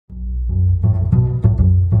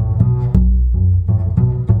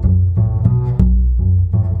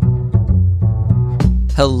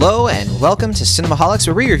Hello and welcome to Cinemaholics,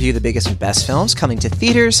 where we review the biggest and best films coming to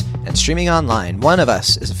theaters and streaming online. One of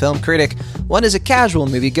us is a film critic, one is a casual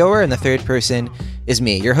moviegoer, and the third person is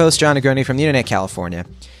me, your host, John Negroni from the Internet California.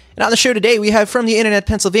 And on the show today, we have from the Internet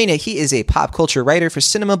Pennsylvania, he is a pop culture writer for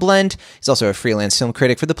Cinema Blend. He's also a freelance film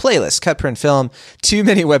critic for The Playlist, Cut Print Film, too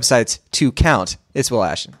many websites to count. It's Will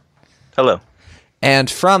Ashton. Hello.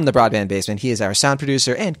 And from the Broadband Basement, he is our sound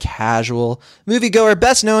producer and casual moviegoer,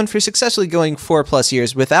 best known for successfully going 4+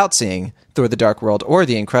 years without seeing Thor: The Dark World or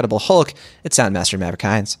The Incredible Hulk. It's Soundmaster Maverick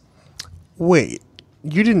Hines. Wait,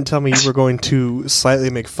 you didn't tell me you were going to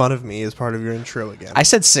slightly make fun of me as part of your intro again. I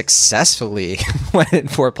said successfully went in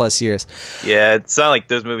 4+ years. Yeah, it's not like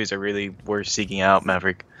those movies are really worth seeking out,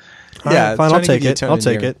 Maverick. Yeah, fine, I'll take it. I'll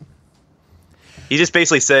take it. He just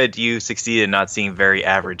basically said you succeeded in not seeing very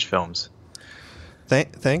average films.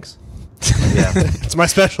 Thanks. Yeah. It's my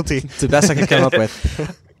specialty. It's the best I could come up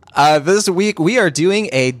with. This week, we are doing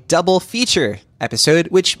a double feature episode,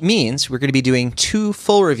 which means we're going to be doing 2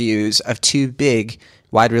 full reviews of 2 big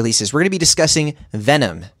wide releases. We're going to be discussing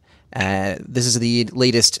Venom. This is the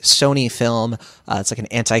latest Sony film. It's like an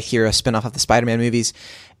anti-hero spinoff of the Spider-Man movies.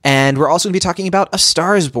 And we're also going to be talking about A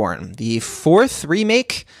Star is Born, the 4th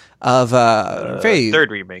remake of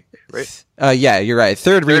third remake, right? Yeah, you're right.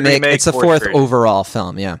 Third remake. It's the 4th version. overall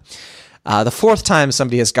film. Yeah, the 4th time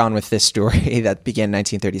somebody has gone with this story that began in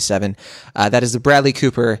 1937. That is the Bradley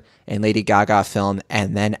Cooper and Lady Gaga film.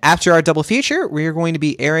 And then after our double feature, we are going to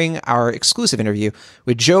be airing our exclusive interview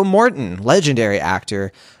with Joe Morton, legendary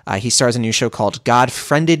actor. He stars in a new show called God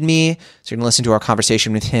Friended Me. So you're going to listen to our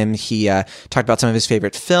conversation with him. He talked about some of his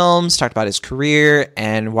favorite films, talked about his career,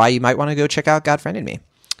 and why you might want to go check out God Friended Me.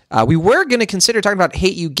 We were going to consider talking about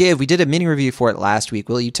Hate U Give. We did a mini review for it last week.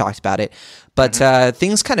 Will, you talked about it. But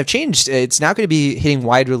things kind of changed. It's now going to be hitting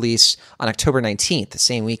wide release on October 19th, the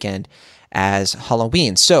same weekend as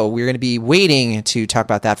Halloween. So we're going to be waiting to talk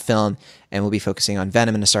about that film, and we'll be focusing on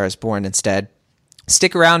Venom and A Star is Born instead.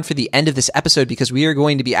 Stick around for the end of this episode because we are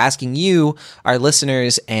going to be asking you, our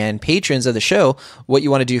listeners and patrons of the show, what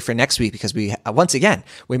you want to do for next week, because we, once again,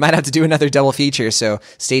 we might have to do another double feature. So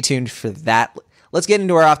stay tuned for that. Let's get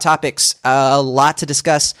into our off topics. A lot to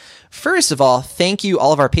discuss. First of all, thank you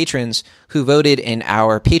all of our patrons who voted in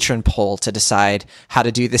our patron poll to decide how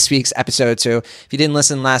to do this week's episode. So if you didn't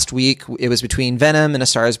listen last week, it was between Venom and A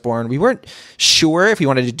Star is Born. We weren't sure if we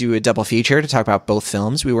wanted to do a double feature to talk about both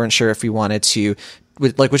films. We weren't sure if we wanted to,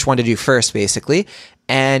 like, which one to do first, basically.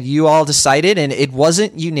 And you all decided, and it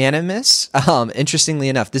wasn't unanimous. Interestingly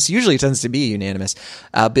enough, this usually tends to be unanimous.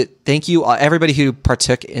 But thank you, everybody who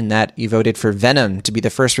partook in that. You voted for Venom to be the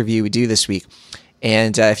first review we do this week.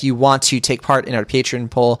 And if you want to take part in our patron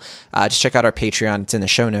poll, just check out our Patreon. It's in the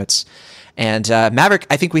show notes. And Maverick,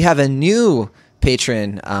 I think we have a new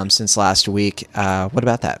patron since last week. What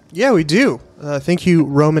about that? Yeah, we do. Thank you,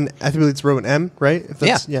 Roman. I think it's Roman M, right? If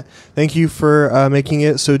that's, yeah. Thank you for making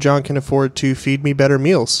it so John can afford to feed me better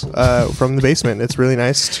meals from the basement. It's really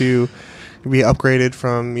nice to be upgraded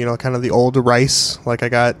from, kind of the old rice. Like I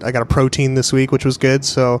got a protein this week, which was good.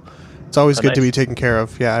 So it's always good to be taken care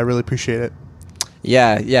of. Yeah, I really appreciate it.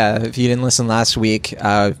 Yeah. If you didn't listen last week,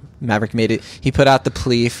 Maverick made it. He put out the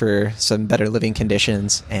plea for some better living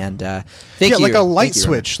conditions, and thank you. Like a light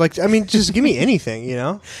switch. Just give me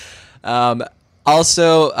anything,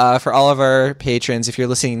 Also, for all of our patrons, if you're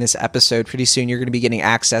listening to this episode, pretty soon you're going to be getting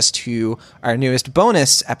access to our newest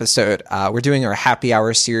bonus episode. We're doing our happy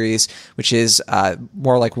hour series, which is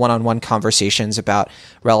more like one-on-one conversations about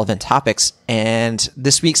relevant topics. And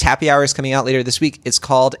this week's happy hour is coming out later this week. It's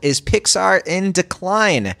called Is Pixar in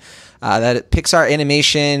Decline? That Pixar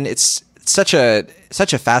animation, it's such a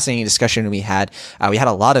fascinating discussion we had. We had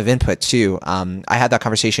a lot of input too. I had that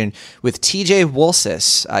conversation with TJ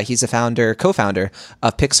Wolsis. He's the co-founder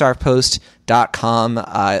of PixarPost.com.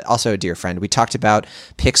 Also a dear friend. We talked about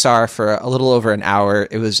Pixar for a little over an hour.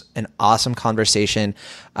 It was an awesome conversation.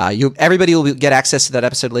 Everybody will get access to that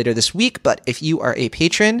episode later this week, but if you are a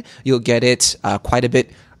patron, you'll get it quite a bit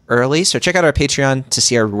early. So check out our Patreon to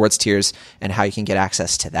see our rewards tiers and how you can get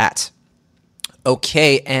access to that.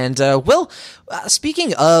 Okay, and Will,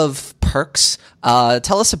 speaking of perks,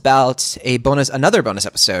 tell us about another bonus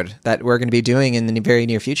episode that we're going to be doing in the very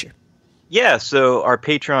near future. Yeah, so our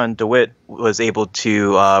patron DeWitt was able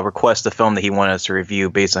to request a film that he wanted us to review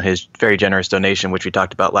based on his very generous donation, which we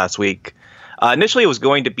talked about last week. Initially, it was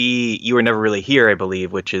going to be You Were Never Really Here, I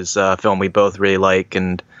believe, which is a film we both really like,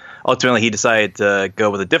 and ultimately he decided to go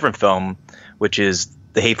with a different film, which is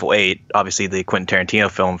The Hateful Eight, obviously the Quentin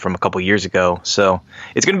Tarantino film from a couple years ago. So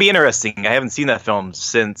it's going to be interesting. I haven't seen that film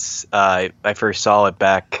since I first saw it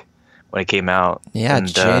back when it came out. Yeah,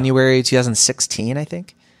 and, January 2016, I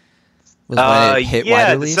think. Was when it hit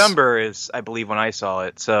wide release. December is, I believe, when I saw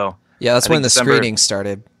it. So yeah, that's when the screening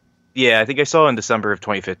started. Yeah, I think I saw it in December of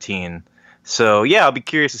 2015. So yeah, I'll be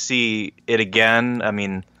curious to see it again. I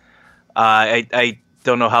mean, I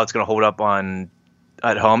don't know how it's going to hold up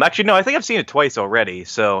at home. Actually, no, I think I've seen it twice already,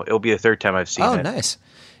 so it'll be the third time I've seen it. Oh, nice.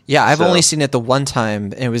 Yeah, I've only seen it the one time,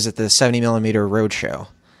 and it was at the 70mm Roadshow.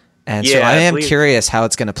 And so I am curious how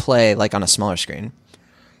it's going to play like on a smaller screen.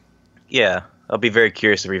 Yeah, I'll be very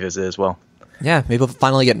curious to revisit as well. Yeah, maybe we'll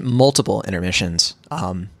finally get multiple intermissions.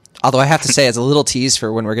 Although I have to say, as a little tease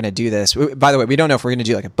for when we're going to do this, by the way, we don't know if we're going to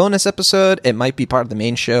do like a bonus episode. It might be part of the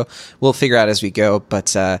main show. We'll figure out as we go.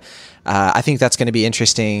 But I think that's going to be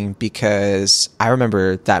interesting because I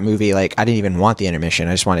remember that movie, like, I didn't even want the intermission.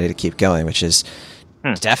 I just wanted it to keep going, which is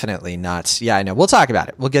definitely not. Yeah, I know. We'll talk about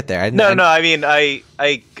it. We'll get there. No, I mean, I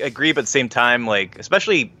agree, but at the same time, like,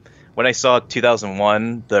 especially when I saw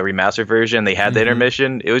 2001, the remastered version, they had the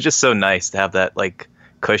intermission. It was just so nice to have that, like,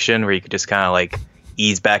 cushion where you could just kind of, like,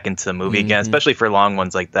 ease back into the movie again, especially for long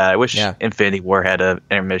ones like that. I wish Infinity War had an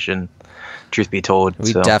intermission, truth be told.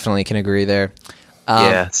 We definitely can agree there.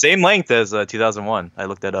 Yeah, same length as 2001. I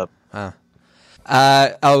looked that up.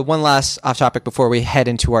 One last off topic before we head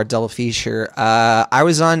into our double feature. I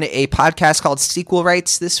was on a podcast called Sequel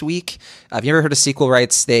Rights this week. Have you ever heard of Sequel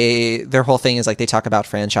Rights? Their whole thing is like they talk about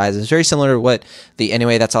franchises, very similar to what the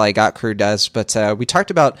Anyway That's All I Got crew does. But we talked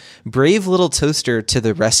about Brave Little Toaster to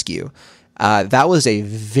the Rescue. That was a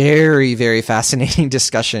very, very fascinating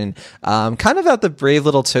discussion, kind of about the Brave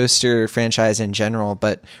Little Toaster franchise in general,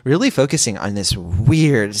 but really focusing on this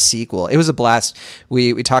weird sequel. It was a blast.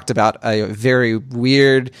 We talked about a very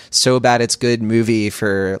weird, so bad it's good movie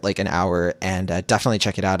for like an hour, and definitely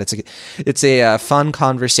check it out. It's a fun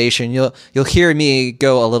conversation. You'll hear me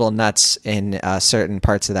go a little nuts in certain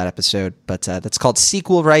parts of that episode, but that's called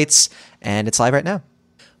Sequel Rights, and it's live right now.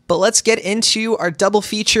 But let's get into our double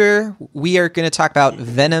feature. We are going to talk about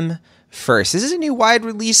Venom first. This is a new wide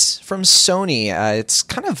release from Sony.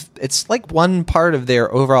 It's like one part of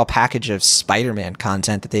their overall package of Spider-Man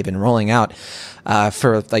content that they've been rolling out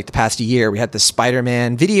for like the past year. We had the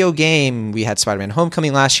Spider-Man video game. We had Spider-Man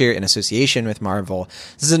Homecoming last year in association with Marvel.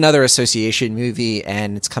 This is another association movie,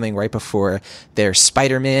 and it's coming right before their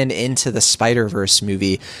Spider-Man Into the Spider-Verse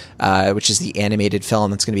movie, which is the animated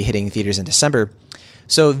film that's going to be hitting theaters in December.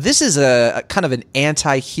 So this is a kind of an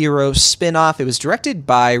anti-hero spin-off. It was directed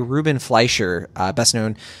by Ruben Fleischer, best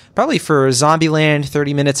known probably for Zombieland,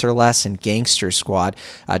 30 Minutes or Less, and Gangster Squad,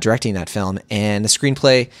 directing that film. And the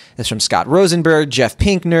screenplay is from Scott Rosenberg, Jeff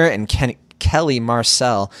Pinkner, and Kelly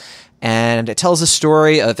Marcel. And it tells the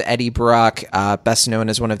story of Eddie Brock, best known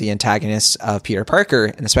as one of the antagonists of Peter Parker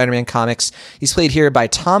in the Spider-Man comics. He's played here by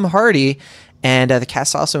Tom Hardy. And the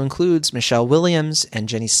cast also includes Michelle Williams and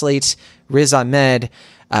Jenny Slate, Riz Ahmed,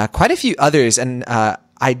 quite a few others. And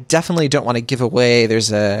I definitely don't want to give away.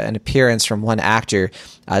 There's an appearance from one actor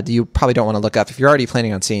you probably don't want to look up if you're already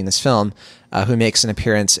planning on seeing this film, who makes an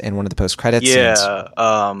appearance in one of the post-credits scenes.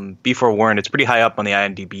 Yeah, be forewarned. It's pretty high up on the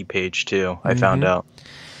IMDb page, too, I found out.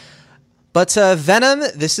 But Venom,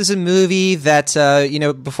 this is a movie that,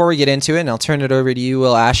 before we get into it, and I'll turn it over to you,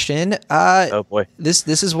 Will Ashton. Oh, boy. This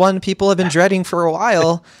is one people have been dreading for a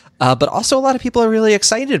while, but also a lot of people are really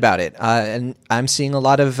excited about it. And I'm seeing a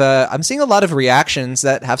lot of reactions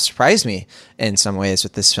that have surprised me in some ways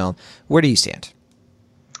with this film. Where do you stand?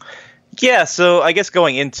 Yeah, so I guess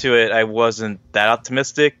going into it, I wasn't that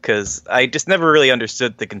optimistic because I just never really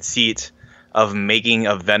understood the conceit of making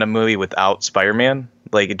a Venom movie without Spider-Man.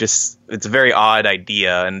 Like, it's a very odd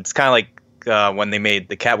idea, and it's kind of like when they made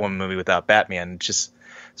the Catwoman movie without Batman. It's just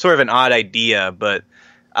sort of an odd idea, but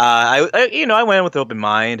I went in with an open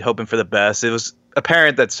mind, hoping for the best. It was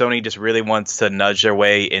apparent that Sony just really wants to nudge their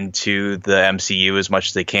way into the MCU as much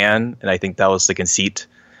as they can, and I think that was the conceit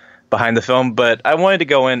behind the film. But I wanted to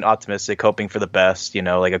go in optimistic, hoping for the best. Kind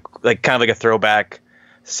of like a throwback,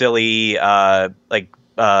 silly, comic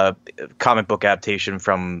book adaptation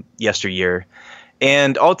from yesteryear.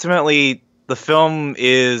 And ultimately, the film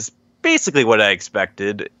is basically what I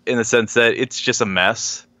expected in the sense that it's just a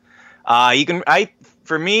mess.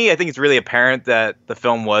 For me, I think it's really apparent that the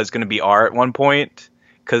film was going to be R at one point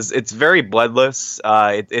because it's very bloodless.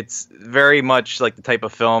 It's very much like the type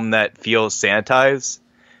of film that feels sanitized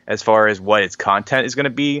as far as what its content is going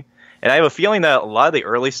to be. And I have a feeling that a lot of the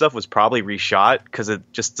early stuff was probably reshot because it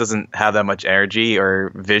just doesn't have that much energy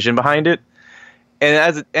or vision behind it.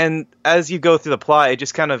 And as you go through the plot, it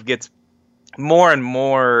just kind of gets more and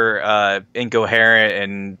more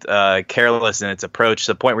incoherent and careless in its approach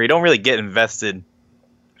to the point where you don't really get invested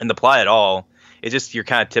in the plot at all. it's just your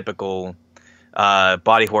kind of typical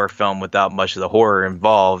body horror film without much of the horror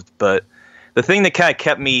involved. But the thing that kind of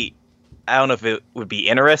kept me, I don't know if it would be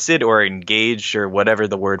interested or engaged or whatever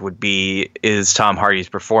the word would be, is Tom Hardy's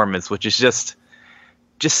performance, which is just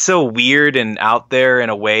so weird and out there in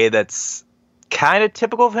a way that's kind of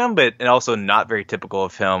typical of him, but and also not very typical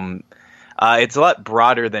of him. It's a lot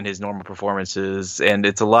broader than his normal performances, and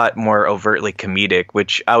it's a lot more overtly comedic,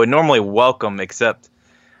 which I would normally welcome, except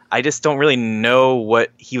I just don't really know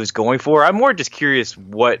what he was going for. I'm more just curious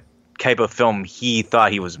what type of film he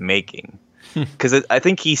thought he was making. Because I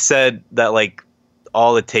think he said that, like,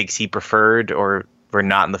 all the takes he preferred or were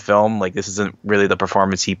not in the film. Like, this isn't really the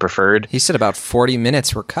performance he preferred. He said about 40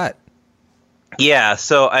 minutes were cut. Yeah,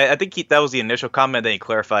 so I think that was the initial comment. Then he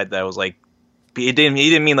clarified that it was like, he didn't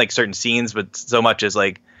mean like certain scenes, but so much as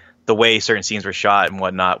like the way certain scenes were shot and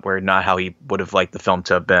whatnot were not how he would have liked the film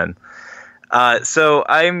to have been. So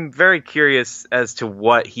I'm very curious as to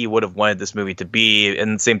what he would have wanted this movie to be.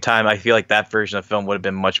 And at the same time, I feel like that version of film would have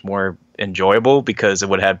been much more enjoyable because it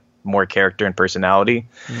would have more character and personality.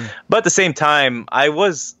 But at the same time, I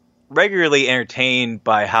was regularly entertained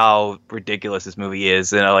by how ridiculous this movie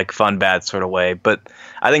is in a like fun, bad sort of way. But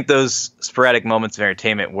I think those sporadic moments of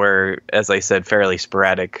entertainment were, as I said, fairly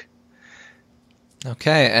sporadic.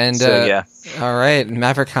 Okay, and So, yeah. all right,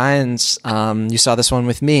 Maverick Hines, you saw this one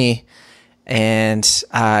with me, and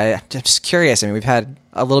I'm just curious. I mean, we've had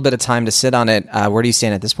a little bit of time to sit on it. Where do you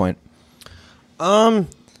stand at this point?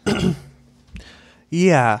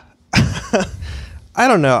 Yeah. I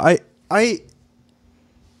don't know.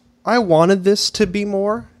 I wanted this to be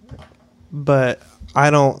more, but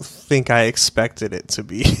I don't think I expected it to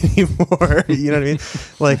be anymore. You know what I mean?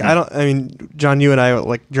 Like, John, you and I,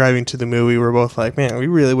 like, driving to the movie, we're both like, man, we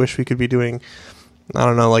really wish we could be doing, I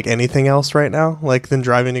don't know, like, anything else right now, like, than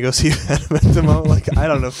driving to go see Venom at the moment. Like, I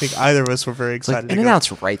don't know, think either of us were very excited Like,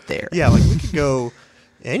 In-N-Out's right there. Yeah, like, we could go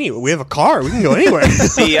anywhere. We have a car. We can go anywhere.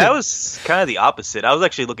 See, I was kind of the opposite. I was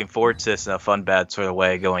actually looking forward to this in a fun, bad sort of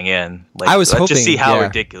way going in. Like, I was let's hoping, just see how yeah.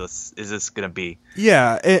 ridiculous is this going to be.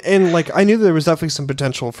 Yeah, and like, I knew there was definitely some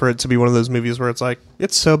potential for it to be one of those movies where it's like,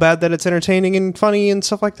 it's so bad that it's entertaining and funny and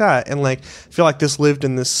stuff like that. And like, I feel like this lived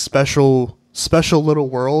in this special little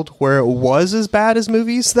world where it was as bad as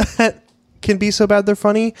movies that can be so bad they're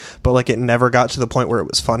funny, but like, it never got to the point where it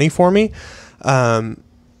was funny for me.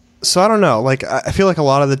 So I don't know. Like, I feel like a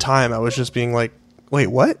lot of the time I was just being like, wait,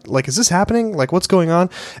 what? Like, is this happening? Like, what's going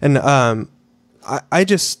on? And I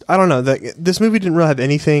don't know. This movie didn't really have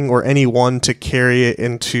anything or anyone to carry it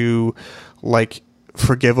into, like,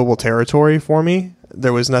 forgivable territory for me.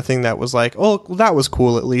 There was nothing that was like, oh, that was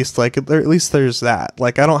cool at least. Like, at least there's that.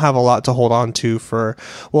 Like, I don't have a lot to hold on to for,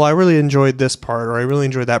 well, I really enjoyed this part or I really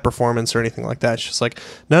enjoyed that performance or anything like that. It's just like,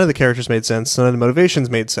 none of the characters made sense. None of the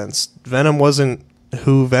motivations made sense. Venom wasn't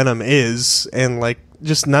who Venom is, and like,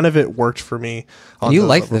 just none of it worked for me. You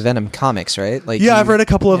like the Venom comics, right? Like, yeah, I've read a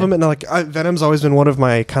couple of them, and like, Venom's always been one of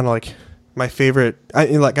my kind of like my favorite.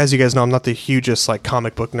 Like, as you guys know, I'm not the hugest like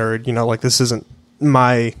comic book nerd. You know, like, this isn't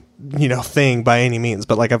my thing by any means,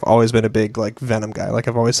 but like, I've always been a big like Venom guy. Like,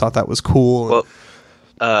 I've always thought that was cool. Well,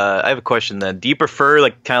 I have a question then. Do you prefer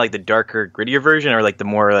like kind of like the darker, grittier version, or like the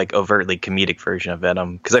more like overtly comedic version of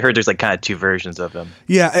Venom? Because I heard there's like kind of two versions of him.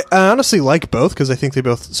 Yeah, I honestly like both because I think they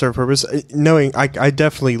both serve a purpose. Knowing I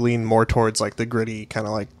definitely lean more towards like the gritty kind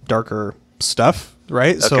of like darker stuff,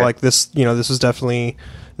 right? Okay. So like this, this is definitely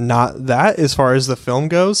not that as far as the film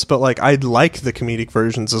goes, but like, I like the comedic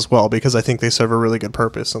versions as well because I think they serve a really good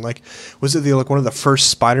purpose. And like, was it one of the first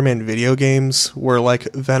Spider-Man video games where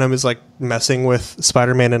like Venom is like messing with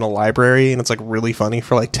Spider-Man in a library and it's like really funny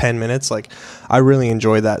for like 10 minutes? Like, I really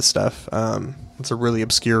enjoy that stuff. It's a really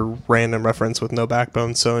obscure random reference with no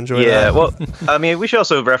backbone, so enjoy that. Yeah, well, I mean, we should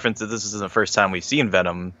also reference that this isn't the first time we've seen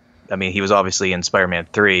Venom. I mean, he was obviously in Spider-Man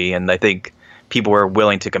 3, and I think people were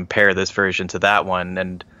willing to compare this version to that one.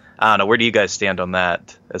 And I don't know, where do you guys stand on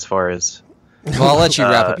that as far as... Well, I'll let you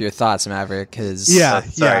wrap up your thoughts, Maverick, because... Sorry.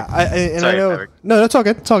 I know... Maverick. No, that's all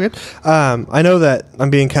good. It's all good. I know that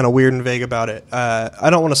I'm being kind of weird and vague about it.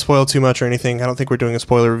 I don't want to spoil too much or anything. I don't think we're doing a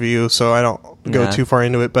spoiler review, so I don't go too far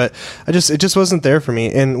into it. But it just wasn't there for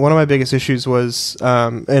me. And one of my biggest issues was,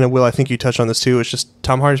 and Will, I think you touched on this too, is just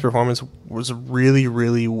Tom Hardy's performance was really,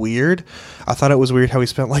 really weird. I thought it was weird how he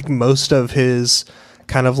spent like most of his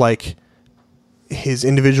kind of like... his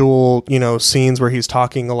individual, scenes where he's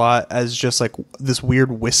talking a lot as just like this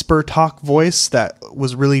weird whisper talk voice that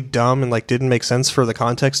was really dumb and like didn't make sense for the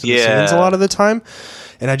context of the scenes a lot of the time.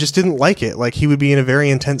 And I just didn't like it. Like, he would be in a very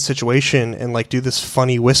intense situation and like do this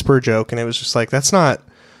funny whisper joke. And it was just like, that's not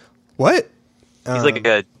what? He's like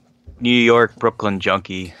a New York, Brooklyn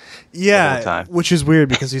junkie. Yeah, time. which is weird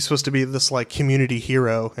because he's supposed to be this like community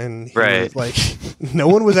hero, and he Right. was, like no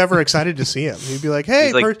one was ever excited to see him. He'd be like, "Hey,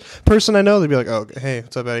 He's like- person I know." They'd be like, "Oh, hey,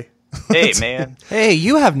 what's up, Eddie?" Hey, man. Hey,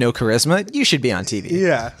 you have no charisma. You should be on TV.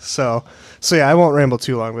 Yeah. So yeah, I won't ramble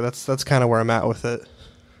too long, but that's kind of where I'm at with it.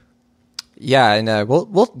 Yeah, and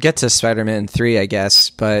we'll get to Spider-Man 3, I guess,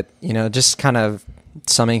 but just kind of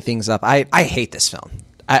summing things up. I hate this film.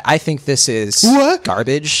 I think this is What?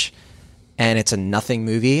 garbage, and it's a nothing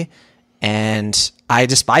movie, and I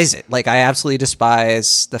despise it. Like, I absolutely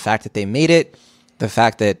despise the fact that they made it, the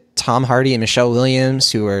fact that Tom Hardy and Michelle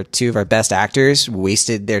Williams, who are two of our best actors,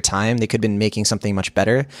 wasted their time. They could have been making something much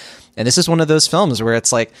better. And this is one of those films where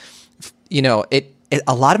it's like,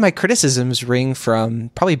 a lot of my criticisms ring from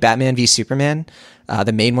probably Batman v Superman,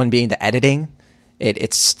 the main one being the editing.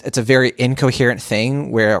 It's a very incoherent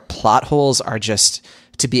thing where plot holes are just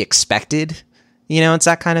to be expected. It's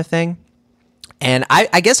that kind of thing. And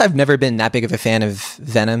I guess I've never been that big of a fan of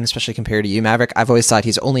Venom, especially compared to you, Maverick. I've always thought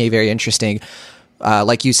he's only very interesting,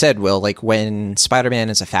 like you said, Will, like when Spider-Man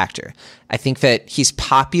is a factor. I think that he's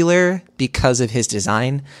popular because of his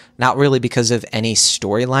design, not really because of any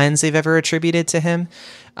storylines they've ever attributed to him.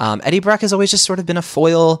 Eddie Brock has always just sort of been a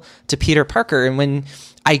foil to Peter Parker. And when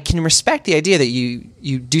I can respect the idea that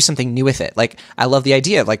you do something new with it. Like, I love the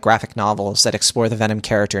idea of like graphic novels that explore the Venom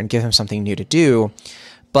character and give him something new to do.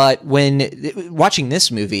 But when watching this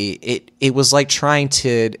movie, it was like trying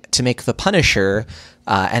to make The Punisher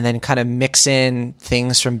and then kind of mix in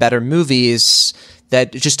things from better movies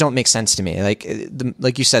that just don't make sense to me.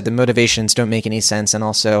 Like you said, the motivations don't make any sense, and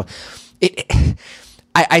also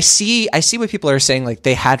I see what people are saying. Like,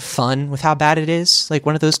 they had fun with how bad it is. Like,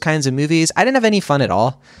 one of those kinds of movies. I didn't have any fun at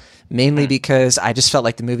all, mainly because I just felt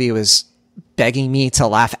like the movie was begging me to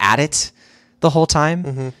laugh at it the whole time.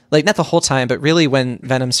 Mm-hmm. Like, not the whole time, but really when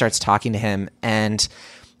Venom starts talking to him, and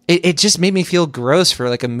it just made me feel gross for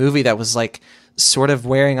like a movie that was like sort of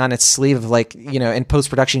wearing on its sleeve of like, in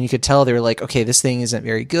post-production you could tell they were like, okay, this thing isn't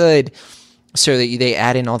very good, so that they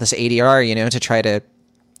add in all this ADR to try to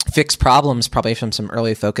fix problems, probably from some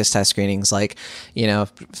early focus test screenings, like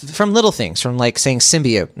from little things, from like saying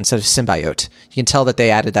symbiote instead of symbiote. You can tell that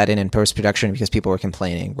they added that in post-production because people were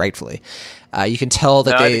complaining, rightfully. You can tell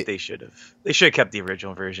that I think they should have kept the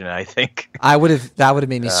original version. I think that would have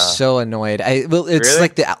made me so annoyed. It's really?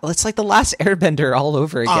 It's like the last Airbender all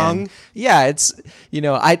over again. Yeah, it's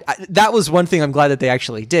I that was one thing I'm glad that they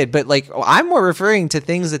actually did, but like I'm more referring to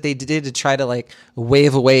things that they did to try to like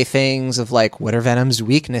wave away things of like what are Venom's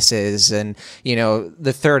weaknesses, and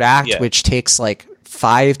the third act, which takes like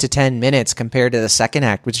 5 to 10 minutes compared to the second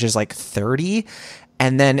act, which is like 30.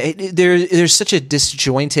 And then there's such a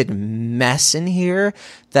disjointed mess in here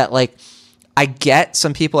that like I get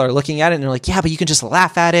some people are looking at it and they're like, yeah, but you can just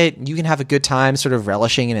laugh at it. You can have a good time sort of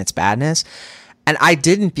relishing in its badness. And I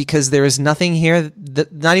didn't, because there was nothing here,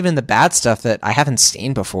 not even the bad stuff that I haven't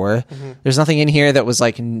seen before. Mm-hmm. There's nothing in here that was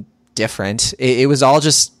like different. It was all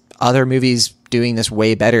just other movies doing this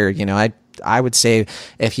way better. I would say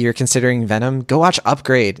if you're considering Venom, go watch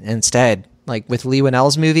Upgrade instead. Like with Lee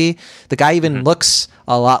Winnell's movie, the guy even looks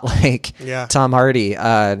a lot like Tom Hardy,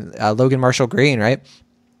 Logan Marshall Green, right?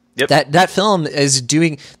 Yep. That film is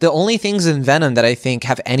doing the only things in Venom that I think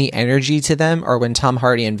have any energy to them are when Tom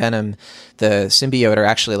Hardy and Venom, the symbiote, are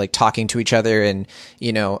actually like talking to each other, and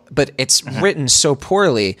but it's written so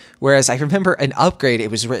poorly. Whereas I remember in Upgrade,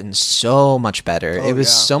 it was written so much better. It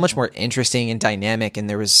was so much more interesting and dynamic, and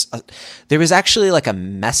there was actually like a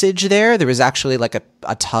message there. There was actually like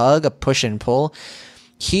a tug, a push and pull.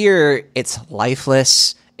 Here, it's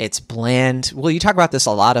lifeless. It's bland. Well, you talk about this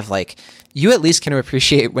a lot of like, you at least can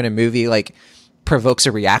appreciate when a movie like provokes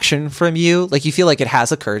a reaction from you. Like you feel like it has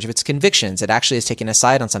the courage of its convictions. It actually is taking a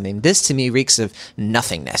side on something. This to me reeks of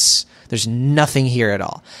nothingness. There's nothing here at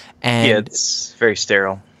all. And it's very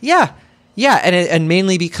sterile. Yeah. Yeah, and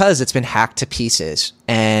mainly because it's been hacked to pieces.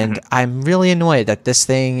 And I'm really annoyed that this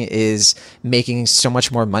thing is making so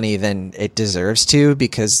much more money than it deserves to,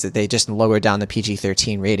 because they just lowered down the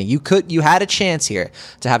PG-13 rating. You had a chance here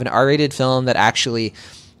to have an R-rated film that actually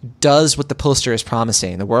does what the poster is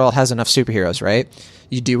promising. The world has enough superheroes, right?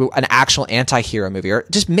 You do an actual anti-hero movie, or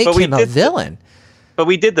just make him a villain. But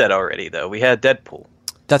we did that already, though. We had Deadpool.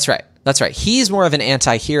 That's right. He's more of an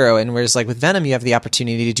anti-hero, and whereas like with Venom, you have the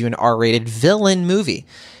opportunity to do an R-rated villain movie.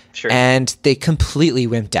 Sure. And they completely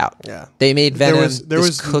wimped out. Yeah. They made Venom there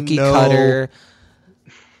was cookie cutter.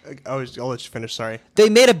 I'll let you finish. Sorry. They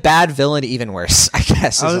made a bad villain even worse, I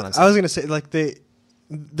guess. I was going to say, like,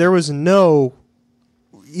 there was no,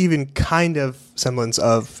 even kind of semblance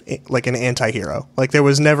of like an anti-hero. Like there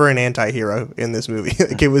was never an anti-hero in this movie.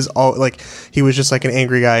 Like it was all like he was just like an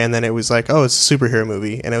angry guy, and then it was like, oh, it's a superhero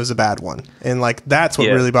movie, and it was a bad one. And like that's what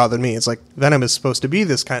really bothered me. It's like Venom is supposed to be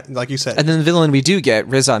this kind, like you said. And then the villain we do get,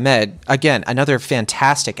 Riz Ahmed, again, another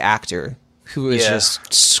fantastic actor who is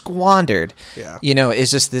just squandered. Yeah. You know,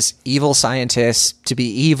 is just this evil scientist to be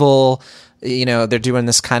evil. You know, they're doing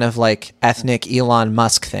this kind of like ethnic Elon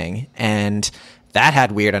Musk thing, and that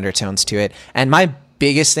had weird undertones to it. And my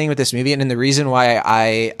biggest thing with this movie, and the reason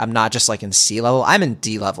why I'm not just like in C level, I'm in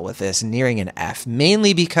D level with this, nearing an F,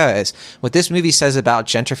 mainly because what this movie says about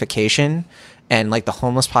gentrification and like the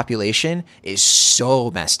homeless population is so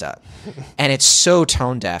messed up. And it's so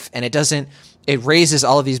tone deaf, and it raises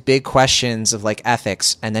all of these big questions of like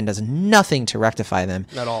ethics and then does nothing to rectify them.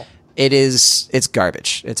 At all. It's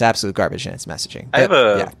garbage. It's absolute garbage in its messaging.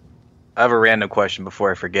 But, I have a random question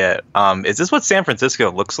before I forget. Is this what San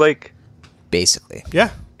Francisco looks like? Basically.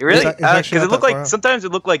 Yeah. Really? Because it looked like sometimes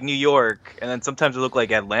it looked like New York, and then sometimes it looked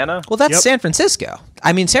like Atlanta. Well, that's San Francisco.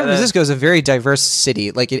 I mean, San Francisco is a very diverse city.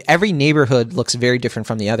 Like every neighborhood looks very different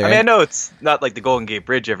from the other. I mean, I know it's not like the Golden Gate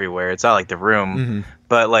Bridge everywhere. It's not like the Room,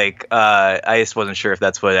 but like I just wasn't sure if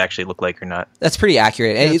that's what it actually looked like or not. That's pretty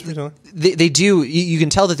accurate. Yeah, they do. You can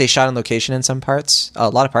tell that they shot on location in some parts. A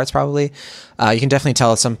lot of parts, probably. You can definitely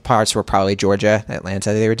tell some parts were probably Georgia,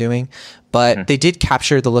 Atlanta. They were doing. But they did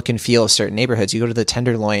capture the look and feel of certain neighborhoods. You go to the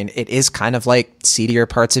Tenderloin, it is kind of like seedier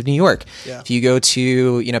parts of New York. Yeah. If you go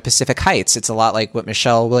to, Pacific Heights, it's a lot like what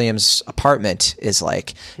Michelle Williams' apartment is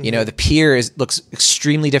like. The pier looks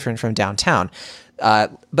extremely different from downtown.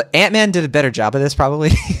 But Ant-Man did a better job of this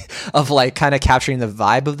probably of like kind of capturing the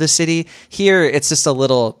vibe of the city. Here, it's just a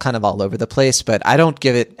little kind of all over the place, but I don't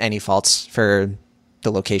give it any faults for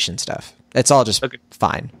the location stuff. It's all just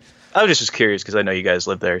fine. I was just curious because I know you guys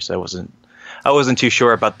live there, so I wasn't too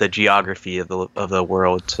sure about the geography of the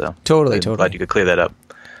world. So totally. Glad you could clear that up.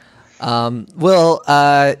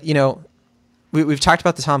 We've talked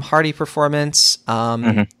about the Tom Hardy performance.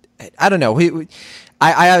 I don't know.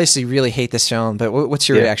 I obviously really hate this film, but what's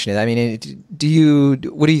your reaction to that? I mean,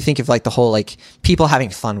 what do you think of like the whole like people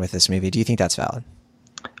having fun with this movie? Do you think that's valid?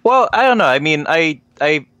 Well, I don't know. I mean, I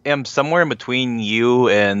am somewhere in between you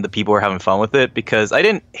and the people who are having fun with it because I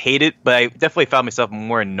didn't hate it, but I definitely found myself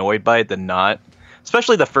more annoyed by it than not.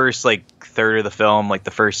 Especially the first like third of the film, like the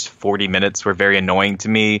first 40 minutes were very annoying to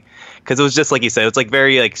me because it was just like you said, it's like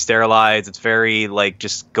very like sterilized. It's very like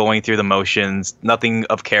just going through the motions, nothing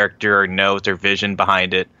of character or notes or vision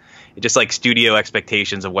behind it. It's just like studio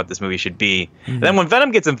expectations of what this movie should be. And then when Venom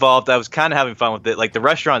gets involved, I was kind of having fun with it. Like the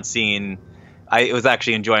restaurant scene, I was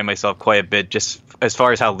actually enjoying myself quite a bit just as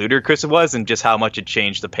far as how ludicrous it was and just how much it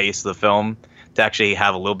changed the pace of the film to actually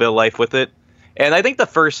have a little bit of life with it. And I think the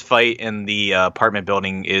first fight in the apartment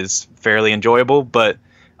building is fairly enjoyable. But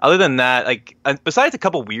other than that, like besides a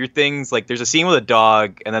couple weird things, like there's a scene with a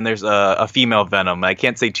dog and then there's a female Venom. I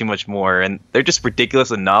can't say too much more. And they're just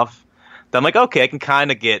ridiculous enough that I'm like, okay, I can kind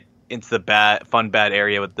of get into the bad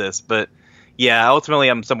area with this. But yeah, ultimately,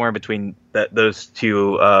 I'm somewhere in between those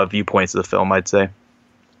two viewpoints of the film, I'd say.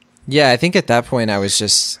 Yeah, I think at that point I was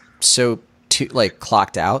just so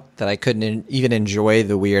clocked out that I couldn't even enjoy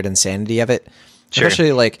the weird insanity of it. Sure.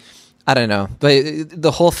 Especially like, I don't know, but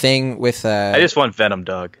the whole thing with I just want Venom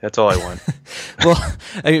Dog. That's all I want. Well,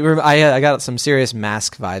 I got some serious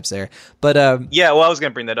Mask vibes there, but yeah. Well, I was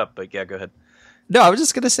gonna bring that up, but yeah, go ahead. No, I was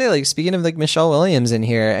just going to say, like, speaking of, like, Michelle Williams in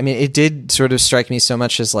here, I mean, it did sort of strike me so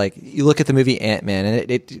much as, like, you look at the movie Ant-Man,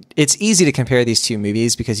 and it's easy to compare these two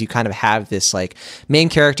movies because you kind of have this, like, main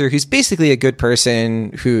character who's basically a good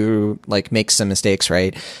person who, like, makes some mistakes,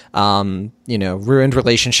 right? Ruined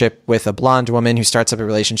relationship with a blonde woman who starts up a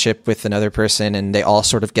relationship with another person, and they all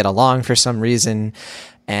sort of get along for some reason.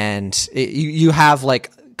 And you have,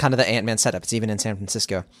 like, kind of the Ant-Man setup. It's even in San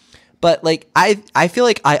Francisco. But like I feel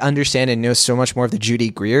like I understand and know so much more of the Judy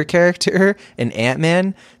Greer character in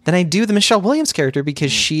Ant-Man than I do the Michelle Williams character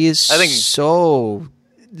because she is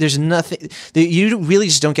there's nothing you really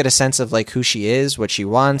just don't get a sense of like who she is, what she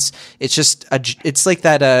wants. It's just it's like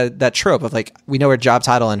that trope of like we know her job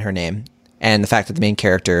title and her name and the fact that the main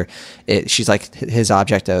character she's like his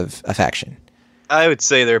object of affection. I would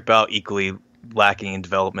say they're about equally lacking in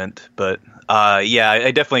development, but yeah,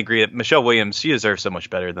 I definitely agree that Michelle Williams, she deserves so much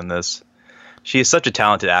better than this. She is such a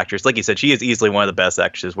talented actress. Like you said, she is easily one of the best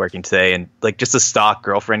actresses working today. And like just a stock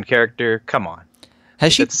girlfriend character, come on.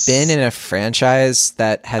 Has she been in a franchise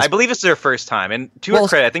that has... I believe it's her first time. And to her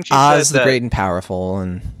credit, I think she Oz said the Great and Powerful.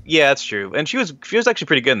 And yeah, that's true. And she was actually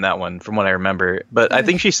pretty good in that one from what I remember. But I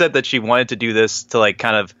think she said that she wanted to do this to like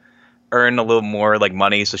kind of earn a little more like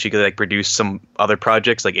money so she could like produce some other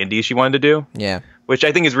projects like indies she wanted to do. Yeah. Which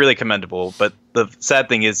I think is really commendable. But the sad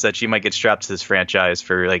thing is that she might get strapped to this franchise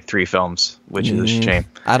for like 3 films, which is a shame.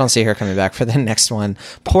 I don't see her coming back for the next one.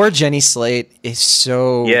 Poor Jenny Slate is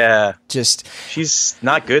so just she's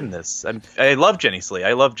not good in this. I love Jenny Slate.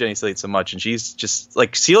 I love Jenny Slate so much, and she's just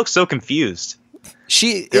like she looks so confused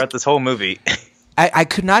throughout this whole movie. I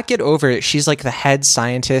could not get over it. She's like the head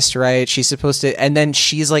scientist, right? She's supposed to, and then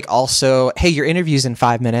she's like also, hey, your interview's in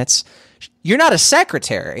 5 minutes. You're not a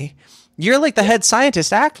secretary. You're like the head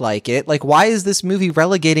scientist. Act like it. Like, why is this movie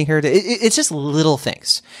relegating her to? It's just little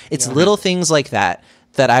things. It's little things like that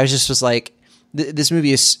I was like, this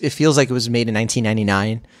movie it feels like it was made in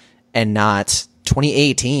 1999 and not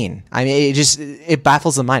 2018. I mean, it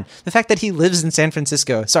baffles the mind. The fact that he lives in San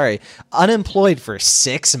Francisco, unemployed for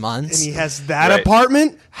 6 months, and he has that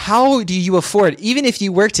apartment. How do you afford? Even if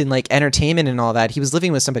you worked in like entertainment and all that, he was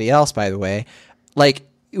living with somebody else, by the way. Like,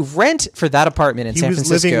 rent for that apartment in San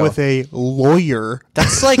Francisco. He was living with a lawyer.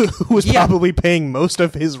 That's like who was probably paying most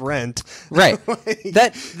of his rent. Right.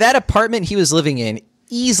 That apartment he was living in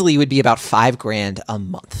easily would be about $5,000 a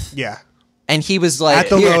month. Yeah. And he was like,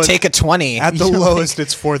 "Here, take a 20." At the lowest,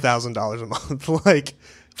 it's $4,000 a month. Like,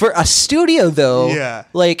 for a studio, though. Yeah.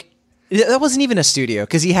 Like, that wasn't even a studio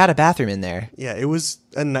because he had a bathroom in there. Yeah, it was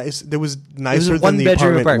nicer than the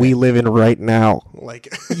apartment we live in right now.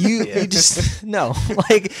 Like, you just no.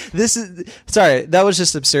 Like, this is that was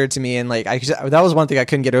just absurd to me, and like that was one thing I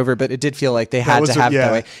couldn't get over. But it did feel like they had to have it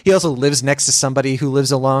that way. He also lives next to somebody who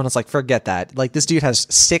lives alone. It's like, forget that. Like, this dude has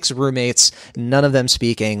 6 roommates. None of them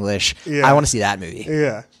speak English. Yeah. I want to see that movie.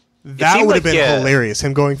 Yeah. That would have been hilarious.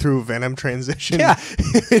 Him going through Venom transition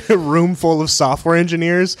in a room full of software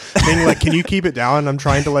engineers, being like, "Can you keep it down? I'm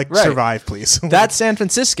trying to survive, please." That's San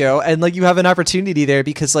Francisco, and like you have an opportunity there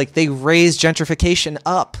because like they raise gentrification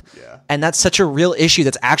up. Yeah. And that's such a real issue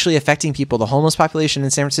that's actually affecting people. The homeless population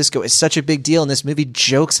in San Francisco is such a big deal, and this movie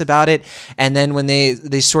jokes about it. And then when they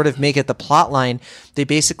sort of make it the plot line, they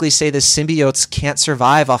basically say the symbiotes can't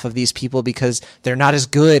survive off of these people because they're not as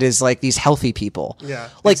good as like these healthy people. Yeah,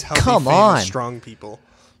 like healthy, come on, strong people.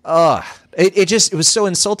 It was so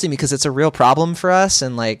insulting because it's a real problem for us,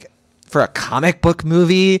 and like for a comic book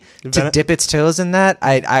movie to dip its toes in that,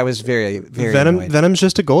 I was very, very annoyed. Venom's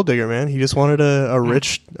just a gold digger, man. He just wanted a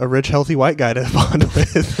rich, healthy white guy to bond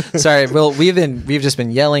with. Sorry, Will. We've just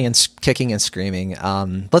been yelling and kicking and screaming.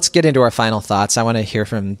 Let's get into our final thoughts. I want to hear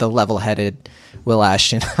from the level-headed Will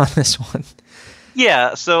Ashton on this one.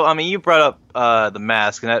 Yeah, so I mean, you brought up the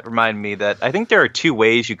mask, and that reminded me that I think there are 2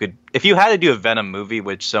 ways you could, if you had to do a Venom movie,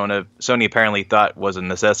 which Sony apparently thought was a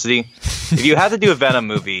necessity. If you had to do a Venom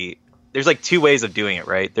movie, there's like 2 ways of doing it,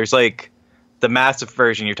 right? There's like the massive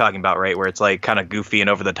version you're talking about, right, where it's like kind of goofy and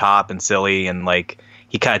over the top and silly, and like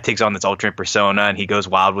he kind of takes on this alternate persona and he goes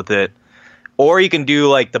wild with it. Or you can do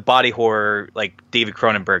like the body horror, like David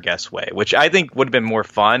Cronenberg-esque way, which I think would have been more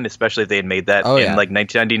fun, especially if they had made that in like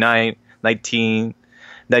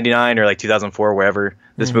 1999 or like 2004, wherever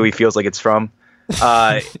this movie feels like it's from.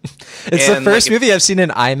 It's the first movie I've seen in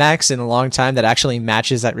IMAX in a long time that actually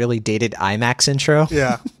matches that really dated IMAX intro.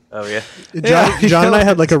 Yeah. Oh yeah. John and I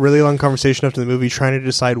had like a really long conversation after the movie trying to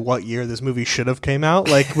decide what year this movie should have came out.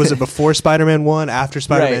 Like, was it before Spider-Man 1, after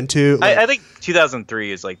Spider-Man 2? Like, I think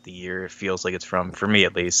 2003 is like the year it feels like it's from, for me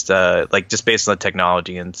at least. Like just based on the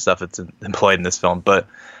technology and stuff that's employed in this film. But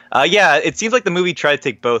yeah, it seems like the movie tried to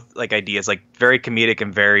take both like ideas, like very comedic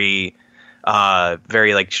and very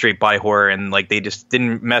like straight body horror, and like they just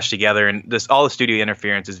didn't mesh together, and all the studio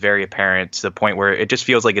interference is very apparent to the point where it just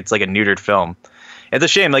feels like it's like a neutered film. It's a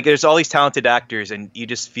shame. Like, there's all these talented actors, and you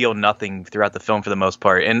just feel nothing throughout the film for the most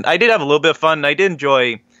part. And I did have a little bit of fun. I did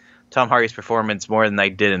enjoy Tom Hardy's performance more than I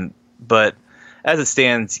didn't. But as it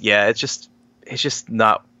stands, yeah, it's just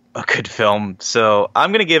not a good film. So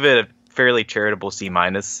I'm gonna give it a fairly charitable C-.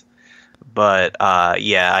 But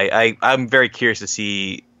yeah, I'm very curious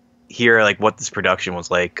to hear like what this production was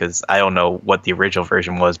like, because I don't know what the original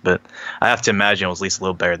version was, but I have to imagine it was at least a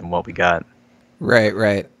little better than what we got.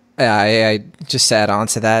 Right. I just add on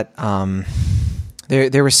to that.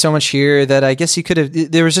 There was so much here that I guess you could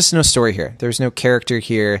have. There was just no story here. There was no character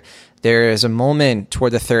here. There is a moment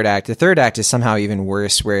toward the third act. The third act is somehow even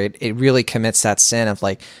worse, where it really commits that sin of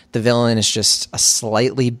like the villain is just a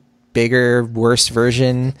slightly bigger, worse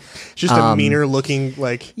version. Just a meaner looking,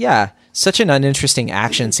 like, yeah, such an uninteresting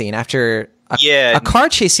action scene after a car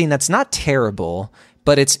chase scene that's not terrible.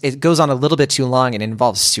 But it goes on a little bit too long and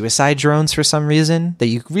involves suicide drones for some reason that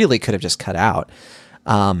you really could have just cut out.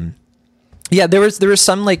 Yeah, there was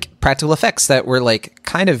some like practical effects that were like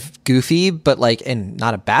kind of goofy, but like in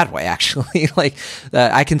not a bad way actually. Like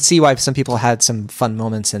I can see why some people had some fun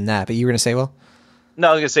moments in that. But you were gonna say, Will? No,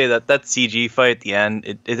 I was gonna say that CG fight at the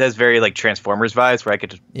end, it has very like Transformers vibes, where I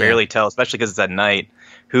could barely tell, especially because it's at night,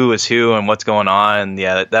 who is who and what's going on.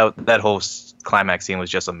 Yeah, that whole climax scene was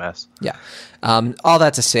just a mess. Yeah. All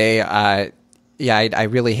that to say, I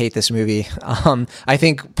really hate this movie. I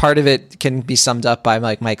think part of it can be summed up by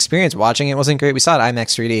like my experience watching it wasn't great. We saw it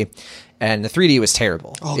IMAX 3D, and the 3D was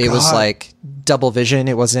terrible. It was like double vision.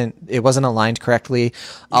 It wasn't aligned correctly.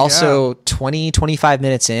 Also, 25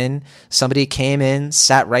 minutes in, somebody came in,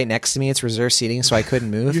 sat right next to me. It's reserved seating, so I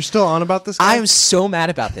couldn't move. You're still on about this guy? I'm so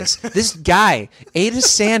mad about this. This guy ate a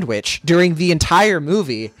sandwich during the entire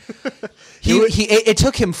movie. It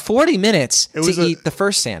took him 40 minutes to eat the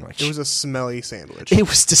first sandwich. It was a smelly sandwich. It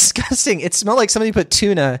was disgusting. It smelled like somebody put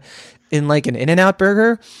tuna in like an In-N-Out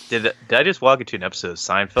burger. Did I just walk into an episode of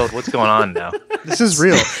Seinfeld? What's going on now? This is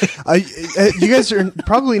real. You guys are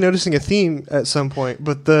probably noticing a theme at some point,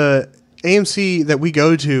 but the AMC that we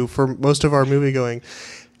go to for most of our movie going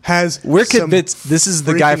we're convinced this is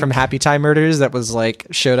the guy from Happy Time Murders that was like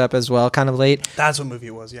showed up as well kind of late. That's what movie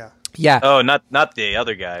it was, yeah. Yeah. Oh, not the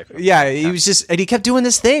other guy. Yeah, he was just, and he kept doing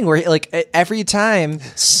this thing where like every time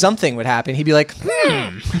something would happen, he'd be like,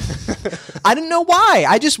 I didn't know why.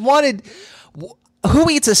 I just wanted, who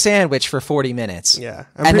eats a sandwich for 40 minutes? Yeah.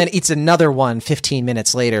 Then eats another one 15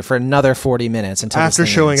 minutes later for another 40 minutes until after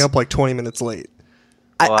showing up like 20 minutes late.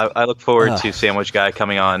 Well, I look forward to Sandwich Guy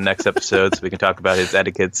coming on next episode so we can talk about his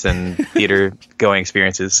etiquettes and theater going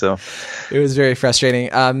experiences. So it was very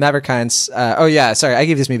frustrating. Maverick Hines. I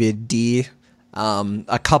gave this maybe a D.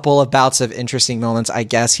 A couple of bouts of interesting moments, I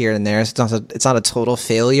guess, here and there. It's not a total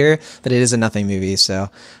failure, but it is a nothing movie. So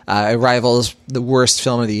it rivals the worst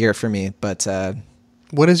film of the year for me. But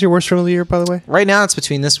what is your worst film of the year, by the way? Right now, it's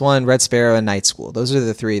between this one, Red Sparrow, and Night School. Those are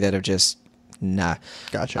the three that have just. Nah.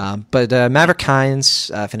 Gotcha. But Maverick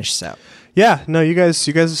Hines finishes out. Yeah, no, you guys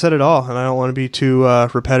have said it all, and I don't want to be too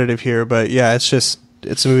repetitive here, but yeah, it's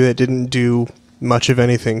a movie that didn't do much of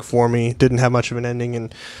anything for me, didn't have much of an ending,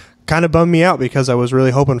 and kind of bummed me out because I was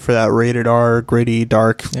really hoping for that rated R, gritty,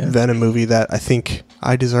 dark Venom movie that I think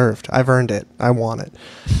I deserved. I've earned it. I want it.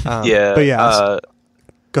 But yeah,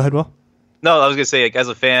 go ahead, Will. No, I was gonna say, like, as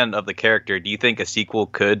a fan of the character, do you think a sequel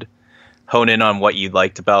could hone in on what you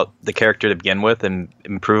liked about the character to begin with and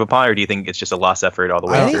improve upon, or do you think it's just a lost effort all the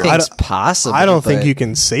way through? It's possible. I don't think you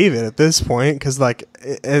can save it at this point because, like,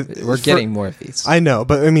 we're getting more of these. I know,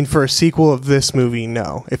 but I mean, for a sequel of this movie,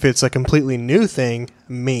 no. If it's a completely new thing,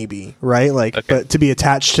 maybe, right? Like, but to be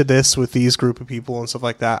attached to this with these group of people and stuff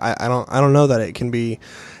like that, I don't know that it can be.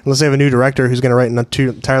 Unless they have a new director who's going to write an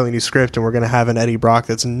entirely new script, and we're going to have an Eddie Brock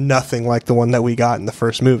that's nothing like the one that we got in the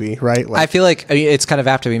first movie, right? Like, I feel like it's kind of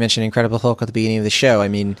after we mentioned Incredible Hulk at the beginning of the show. I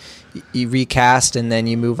mean, you recast and then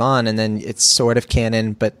you move on, and then it's sort of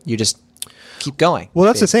canon, but you just keep going. Well,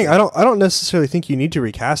 that's basically the thing. I don't necessarily think you need to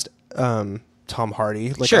recast Tom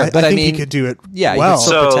Hardy. Like, sure, but I think he could do it. Yeah, well.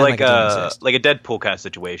 So like a Deadpool kind of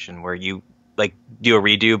situation where you like do a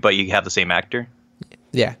redo, but you have the same actor.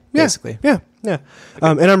 Yeah, basically. Yeah. Okay.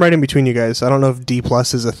 And I'm right in between you guys. I don't know if D+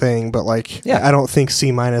 is a thing, but like, I don't think C-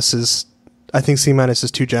 is. I think C-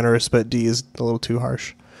 is too generous, but D is a little too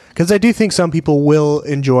harsh. Because I do think some people will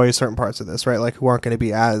enjoy certain parts of this, right? Like, who aren't going to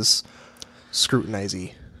be as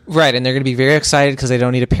scrutinizing. Right, and they're going to be very excited because they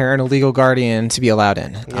don't need a parent or legal guardian to be allowed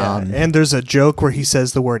in. Yeah. And there's a joke where he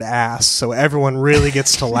says the word ass, so everyone really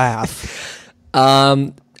gets to laugh.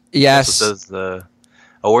 Yes.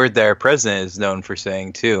 A word that our president is known for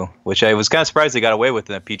saying too, which I was kind of surprised they got away with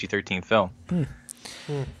in a PG-13 film.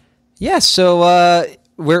 Yeah, so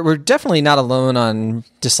we're definitely not alone on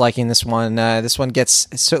disliking this one. This one gets,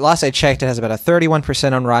 so last I checked, it has about a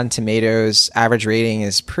 31% on Rotten Tomatoes. Average rating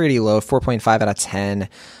is pretty low, 4.5 out of 10.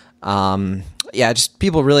 Just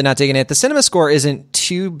people really not digging it. The cinema score isn't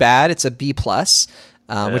too bad. It's a B+.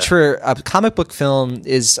 Which for a comic book film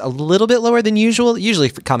is a little bit lower than usual. Usually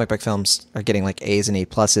comic book films are getting like A's and A+,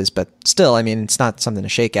 but still, I mean, it's not something to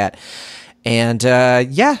shake at. And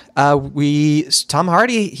Tom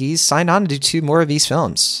Hardy, he's signed on to do 2 more of these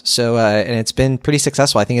films. So and it's been pretty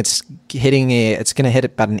successful. I think it's going to hit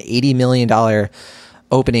about an $80 million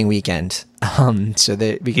opening weekend. So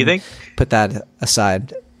that we can put that aside.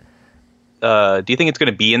 Do you think it's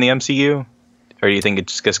going to be in the MCU? Or do you think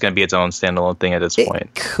it's just going to be its own standalone thing at this point?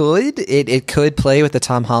 It could play with the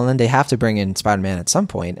Tom Holland. They have to bring in Spider-Man at some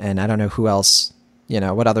point, and I don't know who else.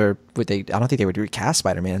 What other would they? I don't think they would recast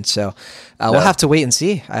Spider-Man. So we'll have to wait and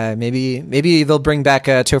see. Maybe they'll bring back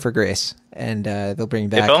Topher Grace and they'll bring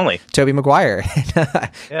back Tobey Maguire. Go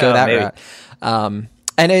that maybe.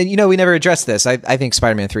 route. We never addressed this. I think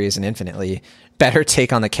Spider-Man 3 is an infinitely better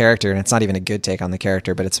take on the character, and it's not even a good take on the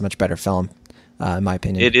character, but it's a much better film, in my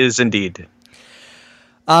opinion. It is indeed.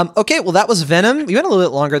 Okay, well, that was Venom. We went a little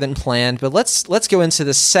bit longer than planned, but let's go into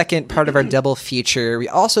the second part of our double feature. We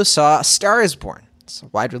also saw A Star Is Born. It's a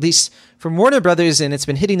wide release from Warner Brothers, and it's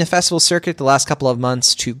been hitting the festival circuit the last couple of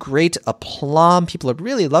months to great aplomb. People are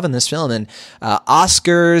really loving this film, and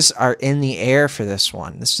Oscars are in the air for this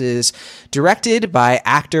one. This is directed by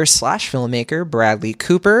actor/filmmaker Bradley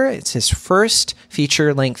Cooper. It's his first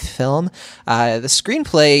feature-length film. The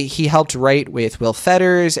screenplay he helped write with Will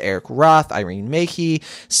Fetters, Eric Roth, Irene Makey,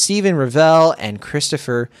 Stephen Revell, and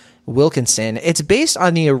Christopher Wilkinson. It's based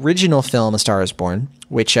on the original film A Star Is Born,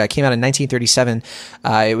 which came out in 1937.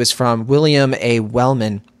 It was from William A.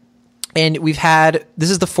 Wellman. And this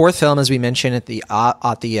is the fourth film, as we mentioned at the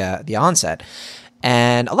onset.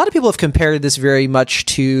 And a lot of people have compared this very much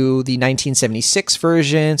to the 1976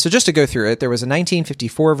 version. So just to go through it, there was a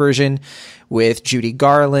 1954 version with Judy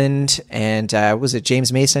Garland and was it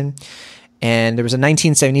James Mason? And there was a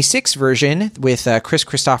 1976 version with Chris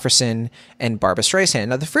Christopherson and Barbra Streisand.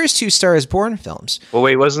 Now, the first two Star Is Born films. Well,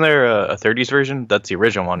 wait, wasn't there a 30s version? That's the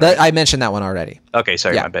original one, right? I mentioned that one already. Okay,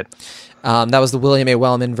 sorry, my bad. That was the William A.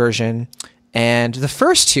 Wellman version. And the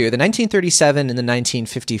first two, the 1937 and the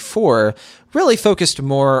 1954, really focused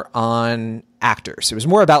more on actors. It was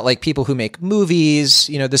more about like people who make movies,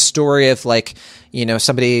 the story of like,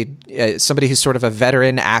 somebody who's sort of a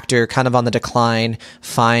veteran actor kind of on the decline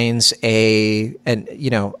finds a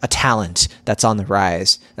talent that's on the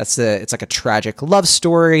rise. It's like a tragic love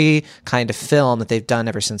story kind of film that they've done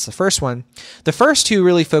ever since the first one. The first two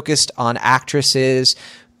really focused on actresses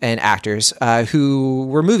and actors who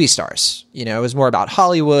were movie stars. It was more about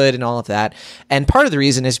Hollywood and all of that. And part of the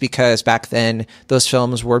reason is because back then those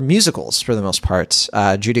films were musicals for the most part.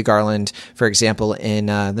 Judy Garland, for example, in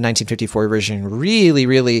the 1954 version really,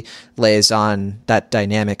 really lays on that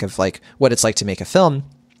dynamic of like what it's like to make a film.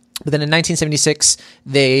 But then in 1976,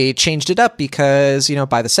 they changed it up because,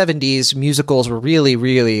 by the 70s, musicals were really,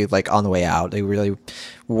 really like on the way out. They really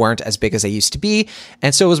weren't as big as they used to be.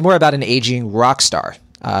 And so it was more about an aging rock star.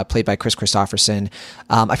 Played by Chris Christopherson.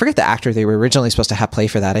 I forget the actor they were originally supposed to have play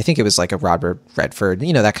for that. I think it was like a Robert Redford,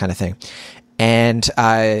 that kind of thing. And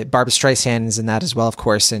Barbra Streisand is in that as well, of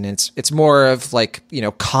course. And it's more of like,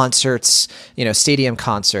 concerts, stadium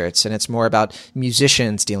concerts. And it's more about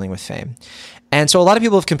musicians dealing with fame. And so a lot of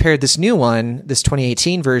people have compared this new one, this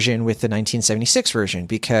 2018 version, with the 1976 version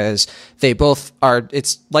because they both are,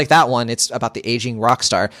 it's like that one, it's about the aging rock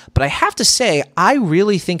star. But I have to say, I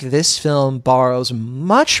really think this film borrows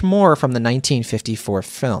much more from the 1954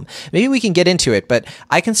 film. Maybe we can get into it, but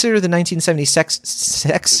I consider the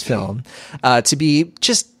 1976 film to be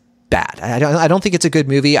just bad. I don't think it's a good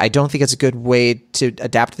movie. I don't think it's a good way to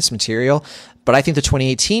adapt this material. But I think the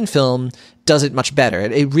 2018 film does it much better.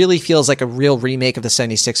 It really feels like a real remake of the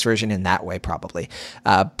 76 version in that way, probably.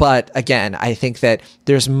 But again, I think that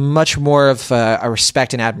there's much more of a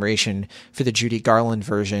respect and admiration for the Judy Garland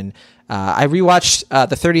version. I rewatched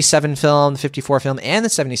the 37 film, the 54 film, and the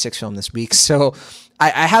 76 film this week. So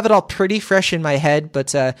I have it all pretty fresh in my head.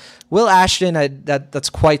 But Will Ashton,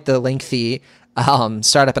 that's quite the lengthy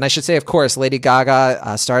startup. And I should say, of course, Lady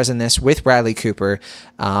Gaga stars in this with Bradley Cooper.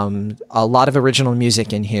 A lot of original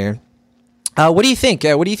music in here. What do you think?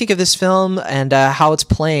 What do you think of this film and how it's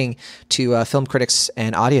playing to film critics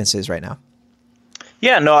and audiences right now?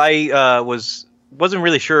 Yeah, no, I wasn't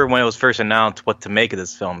really sure when it was first announced what to make of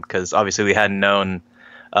this film because obviously we hadn't known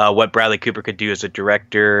what Bradley Cooper could do as a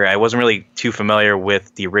director. I wasn't really too familiar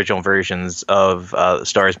with the original versions of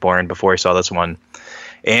Star Is Born before I saw this one.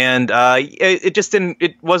 And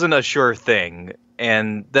it wasn't a sure thing.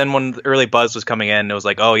 And then when the early buzz was coming in, it was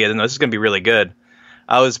like, oh yeah, no, this is going to be really good.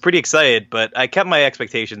 I was pretty excited, but I kept my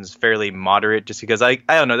expectations fairly moderate just because I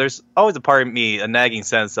don't know, there's always a part of me, a nagging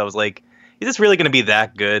sense. I was like, is this really going to be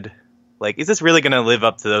that good? Like, is this really going to live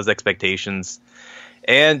up to those expectations?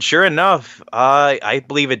 And sure enough, I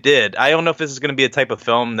believe it did. I don't know if this is going to be a type of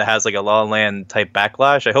film that has like a La La Land type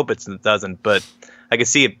backlash. I hope it doesn't, but I can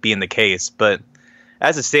see it being the case. But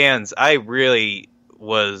as it stands, I really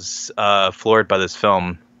was floored by this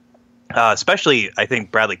film. Especially, I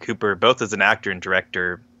think Bradley Cooper, both as an actor and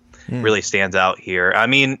director, really stands out here. I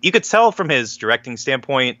mean, you could tell from his directing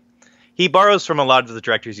standpoint, he borrows from a lot of the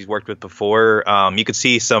directors he's worked with before. You could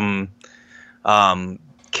see some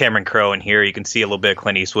Cameron Crowe in here. You can see a little bit of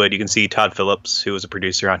Clint Eastwood. You can see Todd Phillips, who was a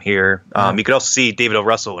producer on here. You could also see David O.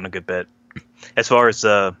 Russell in a good bit, as far as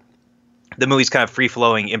the movie's kind of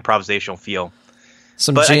free-flowing improvisational feel.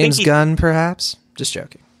 Some But I think James Gunn, perhaps? Just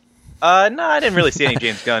joking. No, I didn't really see any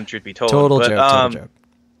James Gunn, truth be told. Total but, joke.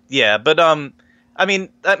 Yeah, but I mean,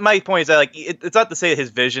 my point is that like it's not to say that his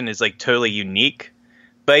vision is like totally unique,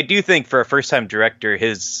 but I do think for a first-time director,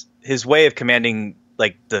 his way of commanding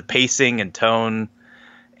like the pacing and tone,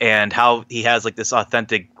 and how he has like this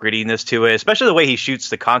authentic grittiness to it, especially the way he shoots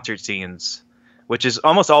the concert scenes, which is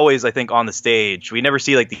almost always, I think, on the stage. We never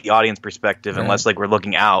see like the audience perspective unless like we're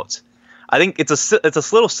looking out. I think it's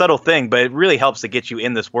a little subtle thing, but it really helps to get you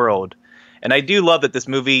in this world. And I do love that this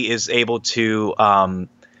movie is able to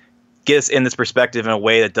get us in this perspective in a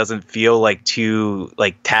way that doesn't feel like too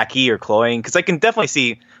like tacky or cloying. Because I can definitely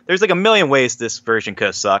see there's like a million ways this version could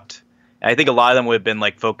have sucked. And I think a lot of them would have been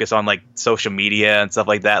like focused on like social media and stuff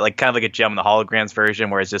like that, like kind of like a Gem and the Holograms version,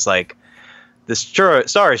 where it's just like the star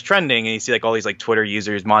is trending and you see like all these like Twitter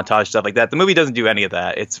users, montage, stuff like that. The movie doesn't do any of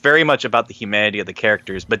that. It's very much about the humanity of the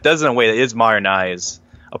characters, but does it in a way that is modernized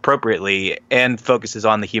appropriately and focuses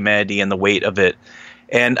on the humanity and the weight of it.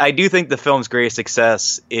 And I do think the film's greatest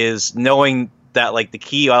success is knowing that like the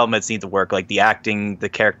key elements need to work, like the acting, the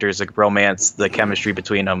characters, like romance, the chemistry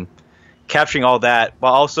between them, capturing all that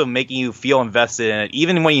while also making you feel invested in it,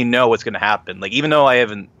 even when you know what's going to happen. Like, even though I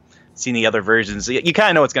haven't seen the other versions, you kind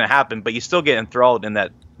of know what's going to happen, but you still get enthralled in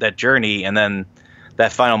that journey, and then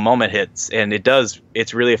that final moment hits, and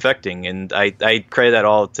it's really affecting. And I credit that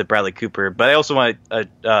all to Bradley Cooper, but I also want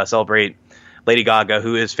to celebrate Lady Gaga,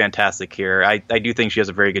 who is fantastic here. I do think she has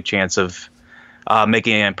a very good chance of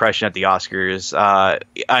making an impression at the Oscars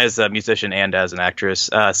as a musician and as an actress.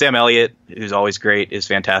 Sam Elliott, who's always great, is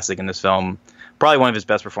fantastic in this film. Probably one of his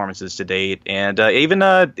best performances to date. And even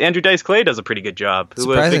Andrew Dice Clay does a pretty good job.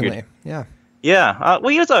 Surprisingly, yeah. Yeah, well,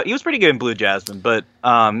 he was pretty good in Blue Jasmine, but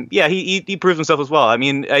yeah, he proves himself as well. I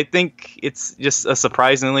mean, I think it's just a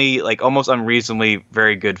surprisingly, like, almost unreasonably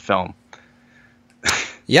very good film.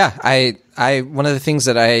 Yeah, I one of the things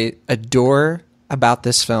that I adore about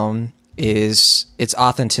this film is its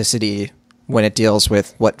authenticity when it deals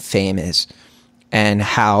with what fame is and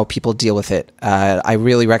how people deal with it. I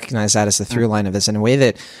really recognize that as the through line of this in a way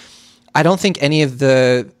that I don't think any of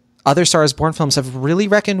the other Star is Born films have really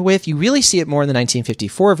reckoned with. You really see it more in the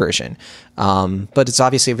 1954 version. But it's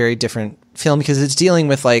obviously a very different film because it's dealing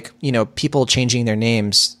with, like, you know, people changing their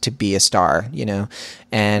names to be a star, you know,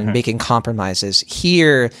 and making compromises.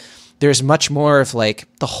 Here, there's much more of like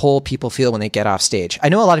the whole people feel when they get off stage. I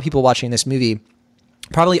know a lot of people watching this movie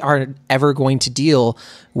probably aren't ever going to deal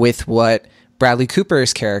with what Bradley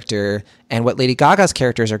Cooper's character and what Lady Gaga's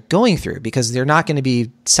characters are going through, because they're not going to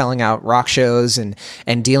be selling out rock shows and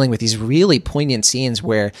dealing with these really poignant scenes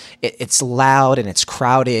where it's loud and it's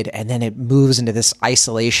crowded and then it moves into this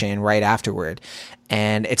isolation right afterward.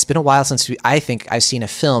 And it's been a while since I think I've seen a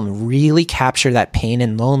film really capture that pain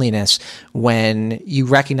and loneliness when you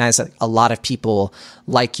recognize that a lot of people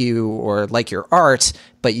like you or like your art,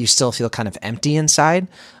 but you still feel kind of empty inside.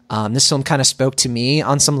 This film kind of spoke to me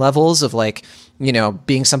on some levels of, like, you know,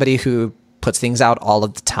 being somebody who puts things out all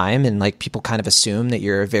of the time and like people kind of assume that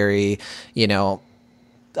you're a very, you know,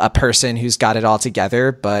 a person who's got it all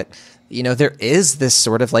together, but you know, there is this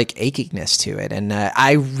sort of like achiness to it. And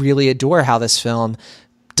I really adore how this film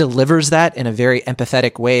delivers that in a very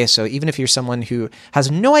empathetic way. So even if you're someone who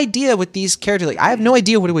has no idea what these characters, like, I have no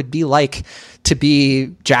idea what it would be like to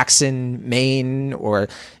be Jackson Maine or,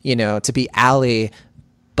 you know, to be Allie,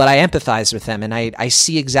 but I empathize with them and I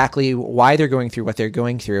see exactly why they're going through what they're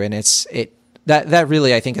going through. And that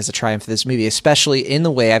really, I think, is a triumph for this movie, especially in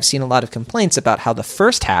the way I've seen a lot of complaints about how the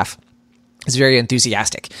first half is very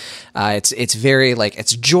enthusiastic. It's very, like,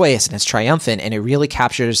 it's joyous and it's triumphant, and it really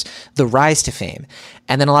captures the rise to fame.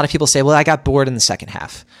 And then a lot of people say, well, I got bored in the second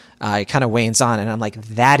half. It kind of wanes on, and I'm like,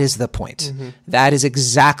 that is the point. Mm-hmm. That is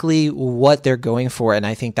exactly what they're going for, and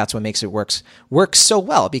I think that's what makes it work so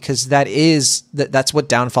well, because that's what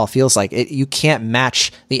Downfall feels like. You can't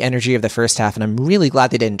match the energy of the first half, and I'm really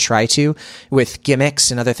glad they didn't try to with gimmicks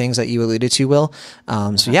and other things that you alluded to, Will.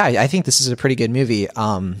 So yeah, I think this is a pretty good movie.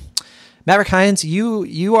 Maverick Hines,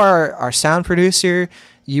 you are our sound producer.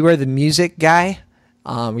 You are the music guy.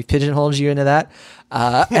 We pigeonholed you into that.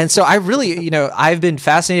 And so I really, you know, I've been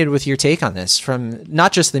fascinated with your take on this, from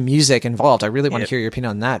not just the music involved. I really want to hear your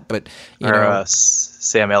opinion on that, but you know,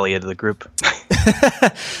 Sam Elliott of the group.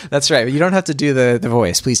 That's right. But you don't have to do the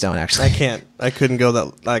voice. Please don't, actually. I can't. I couldn't go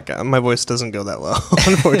that, like, my voice doesn't go that low,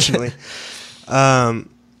 unfortunately.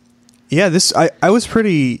 Yeah, I was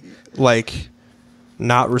pretty, like,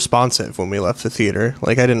 not responsive when we left the theater.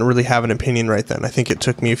 Like, I didn't really have an opinion right then. I think it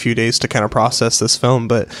took me a few days to kind of process this film,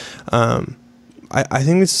 but I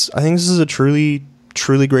think this is a truly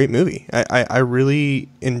truly great movie. I really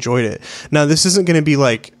enjoyed it. Now, this isn't going to be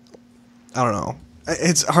like, I don't know.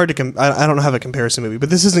 It's hard to I don't have a comparison movie,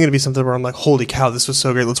 but this isn't going to be something where I'm like, holy cow, this was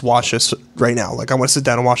so great. Let's watch this right now. Like, I want to sit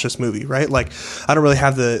down and watch this movie, right? Like, I don't really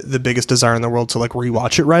have the biggest desire in the world to like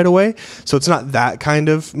rewatch it right away. So it's not that kind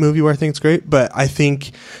of movie where I think it's great, but I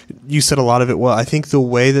think you said a lot of it well. I think the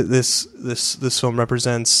way that this film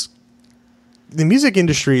represents the music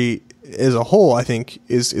industry as a whole, I think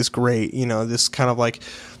is great. You know, this kind of like,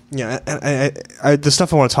 yeah, I the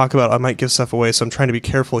stuff I want to talk about, I might give stuff away, so I'm trying to be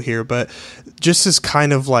careful here. But just as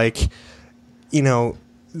kind of like, you know,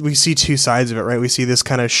 we see two sides of it, right? We see this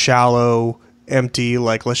kind of shallow, empty,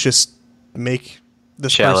 like, let's just make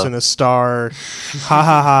this person a star, ha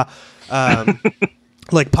ha ha,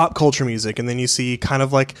 like pop culture music. And then you see kind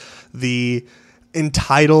of like the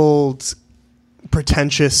entitled,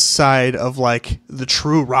 pretentious side of like the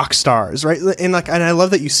true rock stars, right? And I love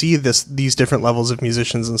that you see these different levels of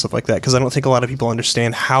musicians and stuff like that, because I don't think a lot of people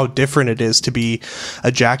understand how different it is to be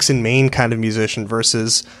a Jackson Maine kind of musician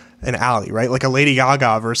versus an Ally, right? Like a Lady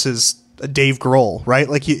Gaga versus a Dave Grohl, right?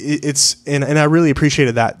 Like it's and I really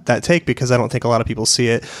appreciated that take, because I don't think a lot of people see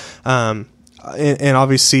it. And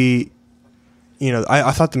obviously, you know,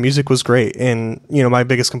 I thought the music was great. And, you know, my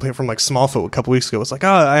biggest complaint from like Smallfoot a couple weeks ago was like,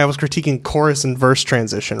 I was critiquing chorus and verse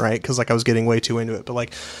transition, right? Because like I was getting way too into it. But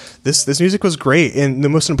like this music was great. And the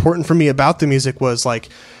most important for me about the music was like,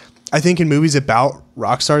 I think in movies about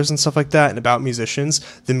rock stars and stuff like that and about musicians,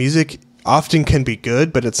 the music often can be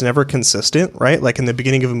good, but it's never consistent, right? Like in the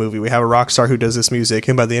beginning of a movie, we have a rock star who does this music,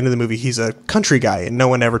 and by the end of the movie, he's a country guy, and no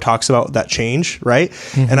one ever talks about that change, right?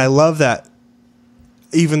 Mm-hmm. And I love that.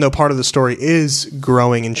 Even though part of the story is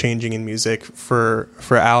growing and changing in music for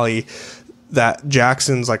Ally, that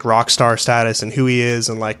Jackson's like rock star status and who he is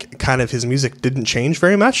and like kind of his music didn't change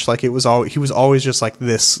very much. Like he was always just like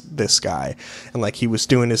this guy, and like he was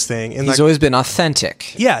doing his thing. And he's always been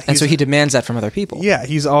authentic. Yeah, and so he demands that from other people. Yeah,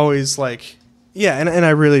 he's always like, yeah, and I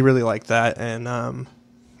really really like that. And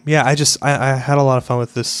yeah, I had a lot of fun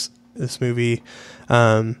with this movie,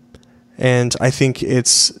 and I think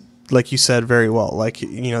it's, like you said very well, like,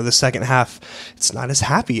 you know, the second half, it's not as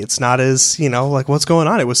happy. It's not as, you know, like what's going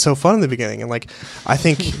on. It was so fun in the beginning. And like, I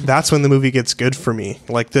think that's when the movie gets good for me.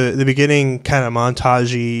 Like the beginning kind of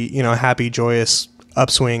montagey, you know, happy, joyous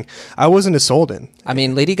upswing, I wasn't as sold in. I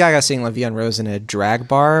mean, Lady Gaga singing La Vie en Rose in a drag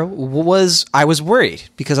bar I was worried,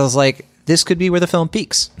 because I was like, this could be where the film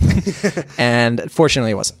peaks. And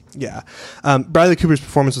fortunately it wasn't. Yeah. Bradley Cooper's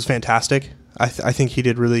performance was fantastic. I think he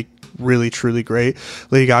did really, really, truly great.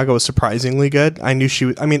 Lady Gaga was surprisingly good. I knew she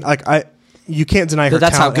would. I mean, like you can't deny her.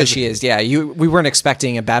 That's how good she is. Yeah, we weren't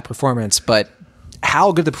expecting a bad performance, but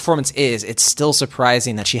how good the performance is, it's still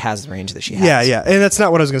surprising that she has the range that she has. Yeah, and that's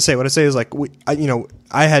not what I was going to say. What I say is like,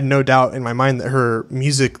 I had no doubt in my mind that her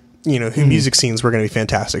music, you know, her music scenes were going to be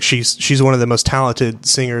fantastic. She's one of the most talented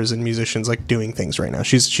singers and musicians like doing things right now.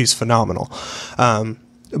 She's phenomenal.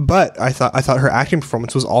 But I thought her acting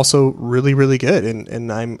performance was also really, really good,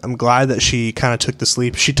 and I'm glad that she kind of took this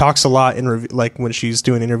leap. She talks a lot in like when she's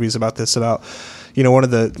doing interviews about this, about, you know, one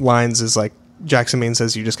of the lines is like, Jackson Maine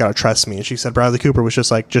says, "You just got to trust me," and she said Bradley Cooper was just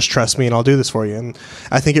like, "Just trust me and I'll do this for you." And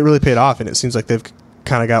I think it really paid off, and it seems like they've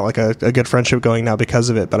kind of got like a good friendship going now because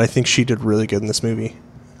of it. But I think she did really good in this movie.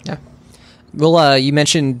 Yeah. Well, you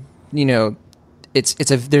mentioned, you know,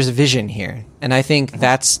 there's a vision here, and I think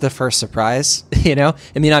that's the first surprise. You know,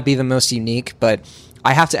 it may not be the most unique, but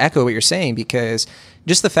I have to echo what you're saying, because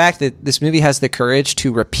just the fact that this movie has the courage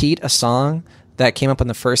to repeat a song that came up in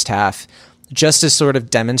the first half, just to sort of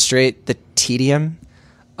demonstrate the tedium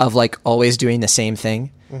of like always doing the same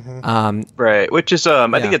thing. Mm-hmm. Right, which is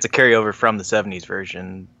I think it's a carryover from the 70s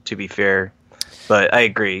version, to be fair. But I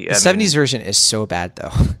agree. The 70s version is so bad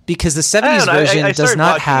though, because the 70s version does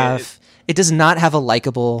not have it does not have a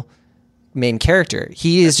likable main character.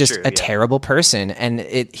 He is just a terrible person, and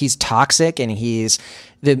he's toxic, and he's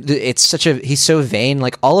so vain.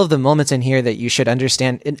 Like all of the moments in here that you should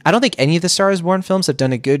understand. And I don't think any of the Star is Born films have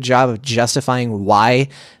done a good job of justifying why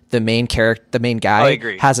the main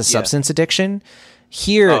guy has a substance addiction.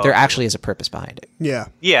 Here, there actually is a purpose behind it. Yeah.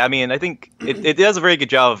 Yeah, I mean, I think it does a very good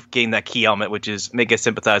job of getting that key element, which is make us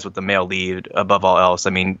sympathize with the male lead above all else. I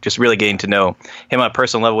mean, just really getting to know him on a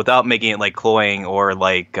personal level without making it like cloying or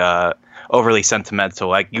like overly sentimental.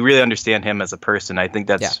 Like you really understand him as a person. I think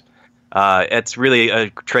that's it's really a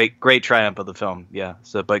great triumph of the film. Yeah.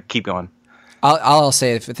 So, but keep going. I'll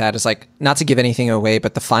say with that is like, not to give anything away,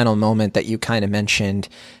 but the final moment that you kind of mentioned,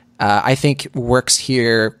 I think works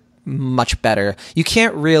here much better. You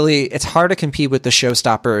can't really, it's hard to compete with the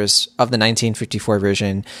showstoppers of the 1954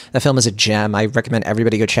 version. The film is a gem. I recommend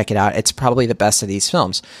everybody go check it out. It's probably the best of these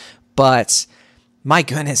films. But my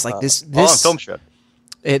goodness, like this all on Filmstruck.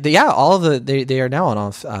 All of they are now all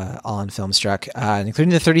on Filmstruck,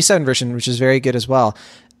 including the 37 version, which is very good as well.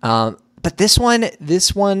 But this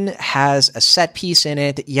one has a set piece in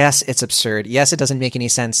it. Yes, it's absurd. Yes, it doesn't make any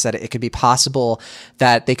sense that it could be possible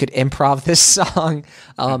that they could improv this song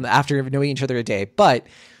after knowing each other a day. But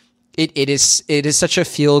it is such a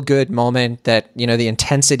feel good moment that, you know, the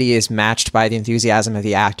intensity is matched by the enthusiasm of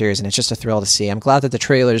the actors, and it's just a thrill to see. I'm glad that the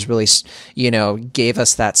trailers really, you know, gave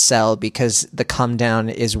us that sell, because the come down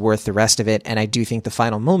is worth the rest of it. And I do think the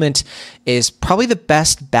final moment is probably the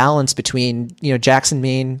best balance between, you know, Jackson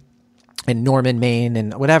Maine and Norman Maine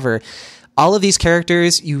and whatever. All of these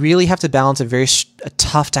characters, you really have to balance a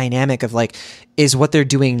tough dynamic of, like, is what they're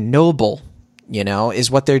doing noble? You know, is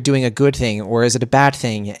what they're doing a good thing, or is it a bad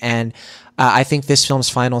thing? And I think this film's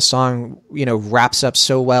final song, you know, wraps up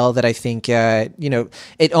so well that I think, you know,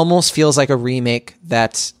 it almost feels like a remake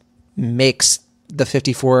that makes the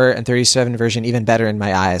 54 and 37 version even better in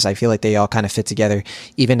my eyes. I feel like they all kind of fit together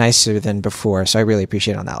even nicer than before. So I really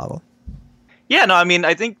appreciate it on that level. Yeah, no, I mean,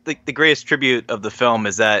 I think the greatest tribute of the film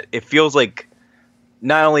is that it feels like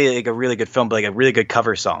not only like a really good film, but like a really good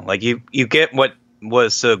cover song. Like you get what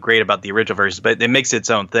was so great about the original version, but it makes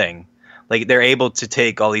its own thing. Like they're able to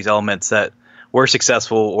take all these elements that were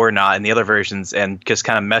successful or not in the other versions and just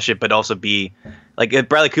kind of mesh it, but also be like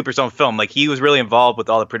Bradley Cooper's own film. Like he was really involved with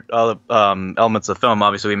all the elements of the film.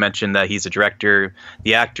 Obviously, we mentioned that he's a director,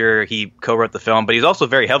 the actor, he co-wrote the film, but he's also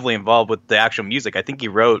very heavily involved with the actual music. I think he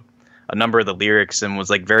wrote a number of the lyrics and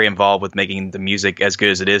was like very involved with making the music as good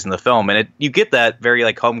as it is in the film. And you get that very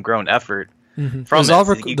like homegrown effort from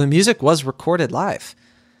it. The music was recorded live.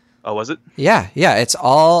 Oh, was it? Yeah. It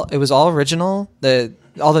was all original.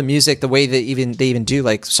 All the music, the way they even do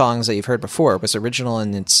like songs that you've heard before was original,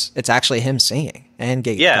 and it's actually him singing and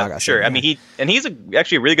Gaga. Sure. Singing. I mean, he's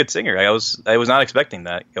actually a really good singer. I was not expecting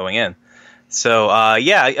that going in. So I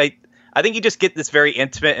think you just get this very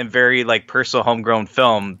intimate and very like personal homegrown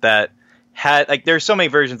film that had like, there's so many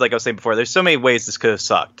versions, like I was saying before, there's so many ways this could have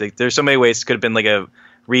sucked. Like, there's so many ways this could have been like a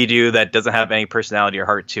redo that doesn't have any personality or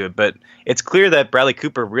heart to it. But it's clear that Bradley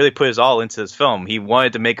Cooper really put his all into this film. He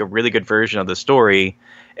wanted to make a really good version of the story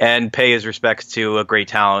and pay his respects to a great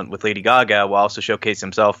talent with Lady Gaga while also showcasing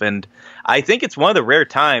himself. And I think it's one of the rare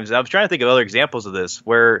times, and I was trying to think of other examples of this,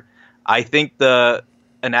 where I think an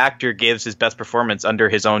actor gives his best performance under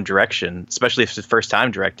his own direction, especially if it's his first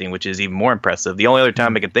time directing, which is even more impressive. The only other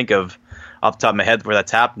time I can think of off the top of my head where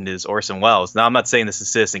that's happened is Orson Welles. Now, I'm not saying this is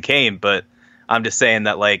Citizen Kane, but I'm just saying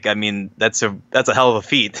that, like, I mean, that's a hell of a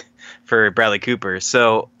feat for Bradley Cooper.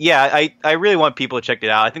 So, yeah, I really want people to check it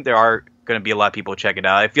out. I think there are going to be a lot of people check it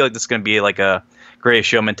out. I feel like this is going to be like a Greatest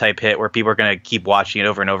Showman type hit where people are going to keep watching it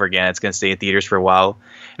over and over again. It's going to stay in theaters for a while.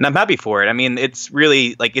 And I'm happy for it. I mean, it's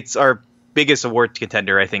really, like, it's our biggest award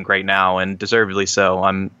contender, I think, right now, and deservedly so.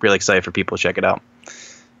 I'm really excited for people to check it out.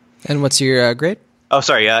 And what's your grade? Oh,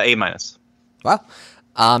 sorry, A-. Wow.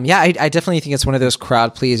 I definitely think it's one of those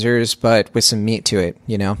crowd pleasers, but with some meat to it.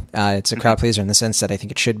 You know, it's a crowd pleaser in the sense that I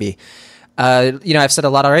think it should be. You know, I've said a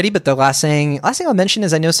lot already, but the last thing I'll mention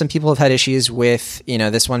is I know some people have had issues with, you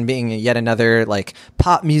know, this one being yet another like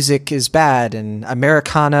pop music is bad and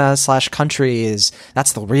Americana / country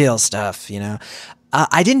that's the real stuff. You know,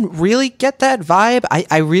 I didn't really get that vibe.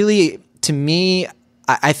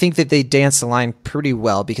 I think that they danced the line pretty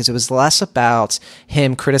well, because it was less about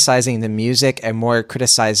him criticizing the music and more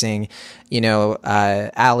criticizing, you know,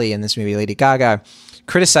 Ally in this movie, Lady Gaga,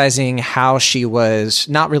 criticizing how she was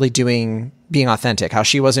not really being authentic, how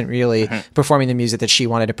she wasn't really performing the music that she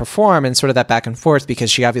wanted to perform, and sort of that back and forth,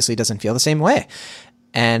 because she obviously doesn't feel the same way.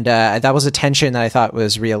 And that was a tension that I thought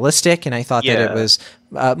was realistic, and I thought that it was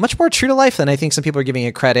much more true to life than I think some people are giving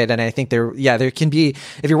it credit. And I think there can be,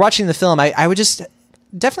 if you're watching the film, I would just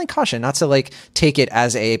definitely caution not to like take it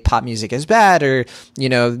as a pop music is bad, or, you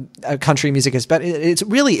know, country music is bad. It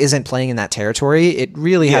really isn't playing in that territory. It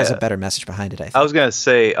really has a better message behind it, I think. I was going to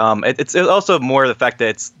say, it's also more the fact that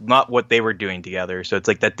it's not what they were doing together. So it's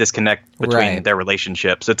like that disconnect between their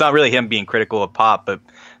relationship. So it's not really him being critical of pop, but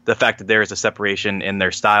the fact that there is a separation in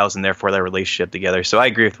their styles and therefore their relationship together. So I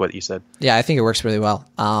agree with what you said. Yeah, I think it works really well.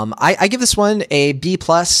 I give this one a B+,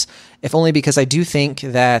 if only because I do think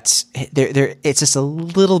that it's just a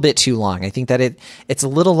little bit too long. I think that it's a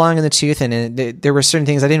little long in the tooth, and there were certain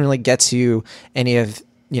things I didn't really get to any of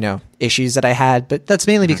issues that I had, but that's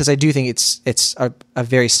mainly because I do think it's a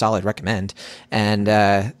very solid recommend, and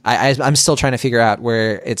I'm still trying to figure out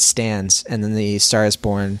where it stands and then the Star is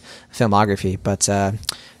Born filmography. But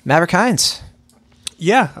Maverick Hines.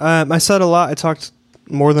 Yeah, I said a lot. I talked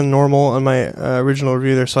more than normal on my original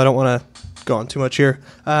review there, so I don't want to go on too much here.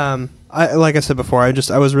 Like I said before, I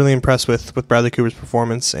was really impressed with Bradley Cooper's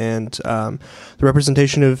performance and the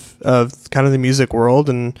representation of kind of the music world,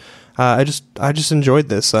 and I just enjoyed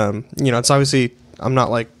this. It's obviously, I'm not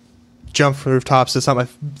like jump from rooftops. It's not my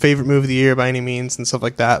favorite movie of the year by any means and stuff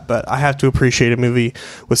like that, but I have to appreciate a movie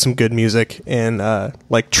with some good music and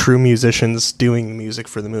like true musicians doing music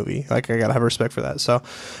for the movie. Like, I gotta have respect for that. So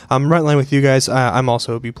I'm right in line with you guys. I'm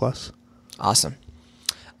also a B+. Awesome.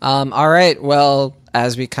 All right. Well,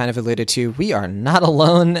 as we kind of alluded to, we are not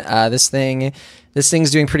alone. This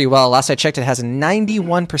thing's doing pretty well. Last I checked, it has a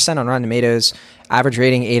 91% on Rotten Tomatoes, average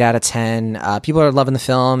rating 8 out of 10. People are loving the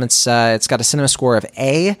film. It's got a cinema score of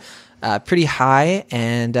A, pretty high,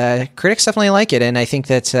 and critics definitely like it. And I think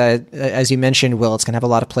that, as you mentioned, Will, it's going to have a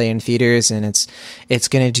lot of play in theaters, and it's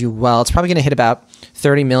going to do well. It's probably going to hit about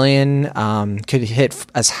 30 million. Could hit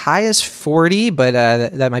as high as 40, but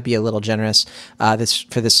that might be a little generous for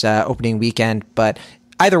this opening weekend. But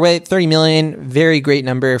either way, 30 million, very great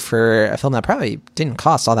number for a film that probably didn't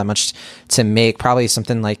cost all that much to make. Probably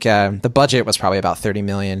something like the budget was probably about 30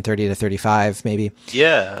 million, 30 to 35 maybe.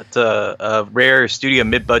 Yeah, it's a rare studio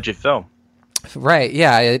mid-budget film. Right,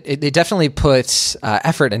 yeah, they definitely put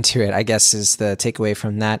effort into it, I guess, is the takeaway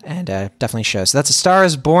from that, and definitely shows. So that's A Star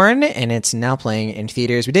is Born, and it's now playing in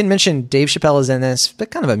theaters. We didn't mention Dave Chappelle is in this,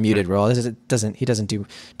 but kind of a muted role. He doesn't do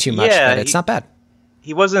too much, but it's not bad.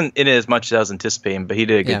 He wasn't in it as much as I was anticipating, but he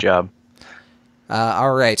did a good job.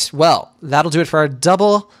 All right, well, that'll do it for our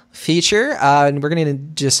double feature, and we're going to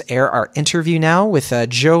just air our interview now with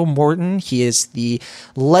Joe Morton. He is the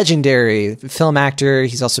legendary film actor.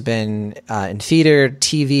 He's also been in theater,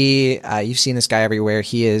 TV. You've seen this guy everywhere.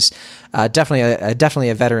 He is definitely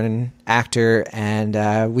a veteran actor, and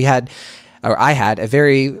I had a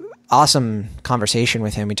very awesome conversation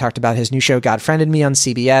with him. We talked about his new show, God Friended Me, on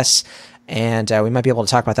CBS. And we might be able to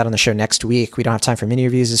talk about that on the show next week. We don't have time for mini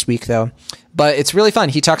reviews this week, though. But it's really fun.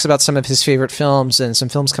 He talks about some of his favorite films and some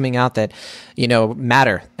films coming out that,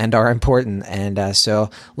 matter and are important. And so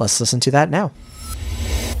let's listen to that now.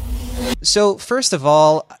 So first of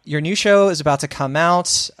all, your new show is about to come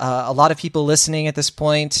out. A lot of people listening at this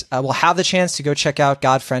point will have the chance to go check out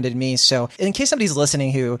God Friended Me. So in case somebody's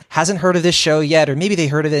listening who hasn't heard of this show yet, or maybe they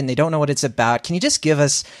heard of it and they don't know what it's about, can you just give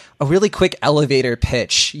us a really quick elevator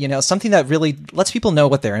pitch? Something that really lets people know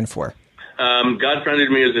what they're in for. God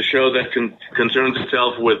Friended Me is a show that concerns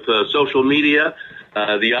itself with social media.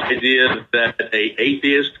 The idea that an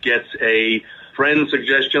atheist gets a friend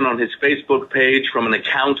suggestion on his Facebook page from an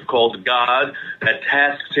account called God that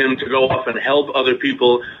tasks him to go off and help other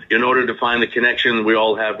people in order to find the connection we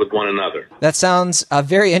all have with one another. That sounds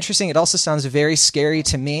very interesting. It also sounds very scary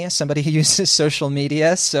to me, somebody who uses social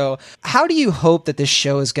media. So how do you hope that this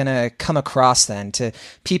show is going to come across then to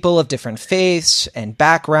people of different faiths and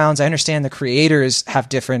backgrounds? I understand the creators have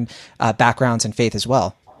different backgrounds and faith as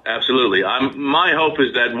well. Absolutely. My hope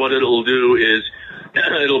is that what it'll do is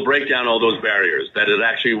it'll break down all those barriers, that it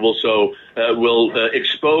actually will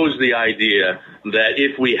expose the idea that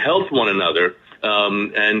if we help one another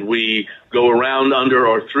and we go around under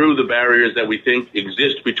or through the barriers that we think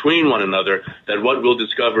exist between one another, that what we'll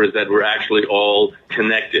discover is that we're actually all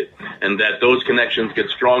connected, and that those connections get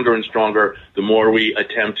stronger and stronger the more we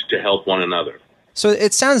attempt to help one another. So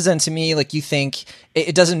it sounds then to me like you think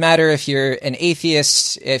it doesn't matter if you're an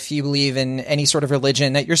atheist, if you believe in any sort of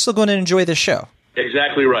religion, that you're still going to enjoy this show.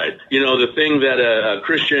 Exactly right. The thing that a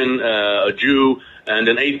Christian, a Jew, and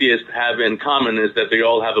an atheist have in common is that they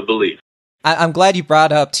all have a belief. I'm glad you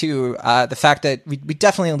brought up, too, the fact that we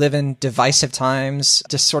definitely live in divisive times.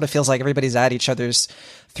 Just sort of feels like everybody's at each other's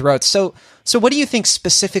throats. So what do you think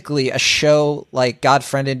specifically a show like God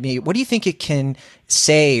Friended Me, what do you think it can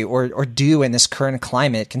say or do in this current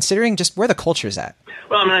climate, considering just where the culture's at?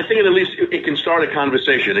 Well, I think at least it can start a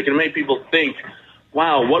conversation. It can make people think,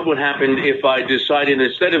 wow, what would happen if I decided,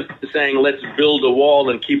 instead of saying, let's build a wall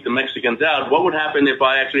and keep the Mexicans out, what would happen if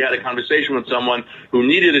I actually had a conversation with someone who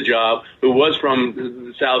needed a job, who was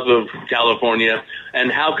from south of California, and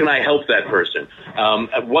how can I help that person?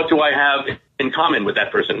 What do I have in common with that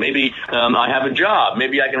person? Maybe I have a job.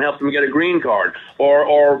 Maybe I can help them get a green card.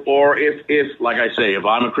 Or if, like I say, if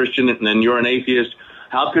I'm a Christian and you're an atheist,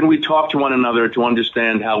 how can we talk to one another to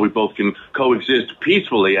understand how we both can coexist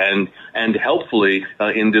peacefully and helpfully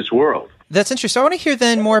in this world? That's interesting. I want to hear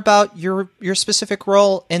then more about your specific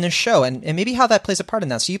role in the show and maybe how that plays a part in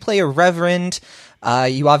that. So you play a reverend.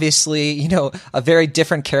 You obviously, a very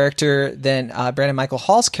different character than Brandon Michael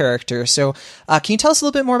Hall's character. So can you tell us a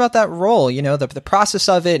little bit more about that role, the process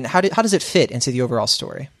of it, and how does it fit into the overall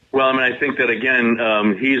story? Well, I mean, I think that,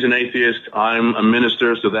 again, he's an atheist. I'm a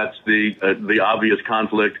minister, so that's the obvious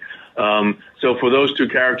conflict. So for those two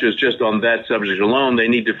characters, just on that subject alone, they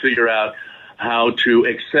need to figure out how to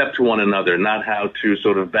accept one another, not how to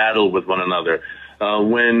sort of battle with one another.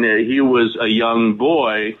 When he was a young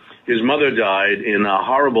boy, his mother died in a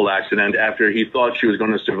horrible accident after he thought she was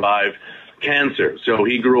going to survive cancer. So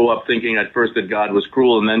he grew up thinking at first that God was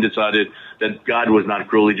cruel and then decided that God was not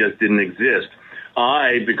cruel, he just didn't exist.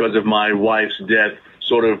 I, because of my wife's death,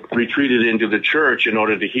 sort of retreated into the church in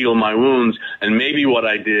order to heal my wounds, and maybe what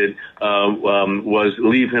I did was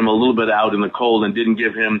leave him a little bit out in the cold and didn't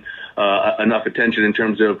give him enough attention in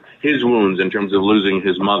terms of his wounds, in terms of losing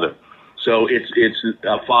his mother. So it's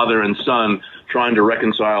a father and son trying to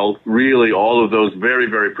reconcile really all of those very,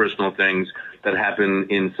 very personal things that happen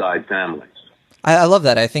inside families. I love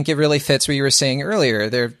that. I think it really fits what you were saying earlier.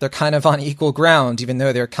 They're kind of on equal ground, even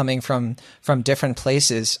though they're coming from different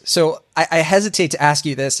places. So I hesitate to ask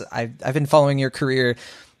you this. I've been following your career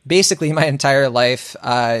basically my entire life.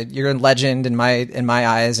 You're a legend in my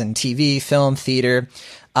eyes in TV, film, theater.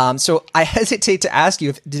 So I hesitate to ask you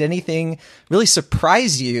if did anything really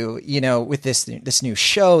surprise you, with this new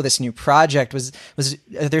show, this new project?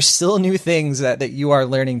 Are there still new things that you are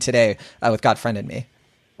learning today with God Friended Me?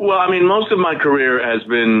 Well, I mean, most of my career has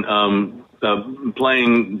been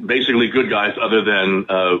playing basically good guys other than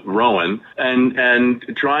Rowan, and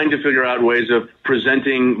trying to figure out ways of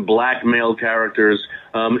presenting black male characters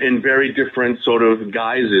in very different sort of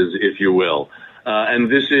guises, if you will.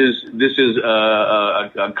 And this is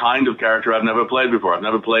a kind of character I've never played before. I've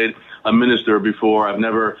never played a minister before. I've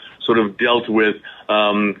never sort of dealt with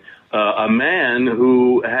a man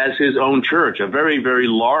who has his own church, a very, very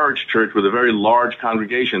large church with a very large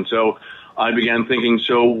congregation. So I began thinking,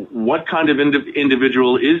 so what kind of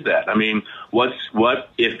individual is that? I mean, what,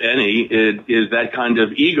 if any, is that kind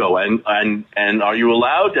of ego? And are you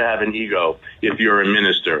allowed to have an ego if you're a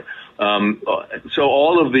minister? So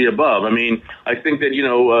all of the above. I mean, I think that,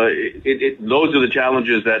 those are the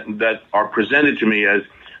challenges that are presented to me as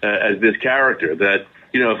this character that,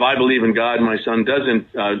 if I believe in God, my son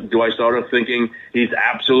doesn't, do I start off thinking he's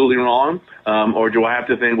absolutely wrong? Or do I have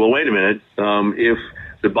to think, well, wait a minute, if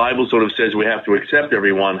the Bible sort of says we have to accept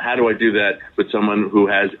everyone, how do I do that with someone who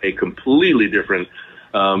has a completely different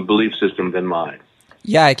belief system than mine?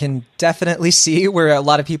 Yeah, I can definitely see where a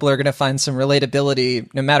lot of people are going to find some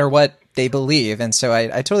relatability no matter what they believe. And so I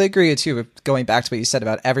totally agree with you, going back to what you said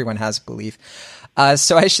about everyone has a belief.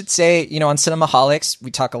 So I should say, on Cinemaholics,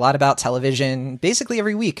 we talk a lot about television basically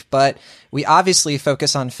every week, but we obviously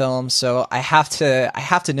focus on film. So I have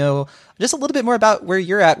to know just a little bit more about where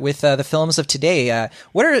you're at with the films of today.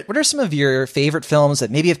 What are some of your favorite films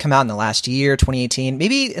that maybe have come out in the last year, 2018,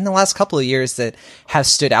 maybe in the last couple of years that have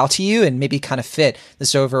stood out to you and maybe kind of fit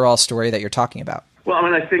this overall story that you're talking about? Well, I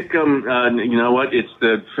mean, I think, you know what, it's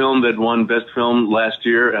the film that won Best Film last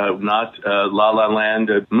year, not La La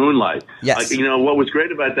Land, Moonlight. Yes. What was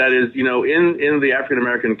great about that is, in the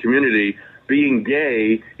African-American community, being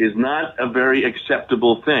gay is not a very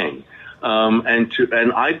acceptable thing.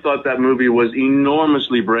 And I thought that movie was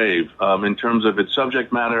enormously brave in terms of its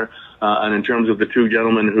subject matter and in terms of the two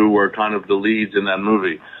gentlemen who were kind of the leads in that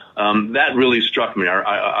movie. That really struck me.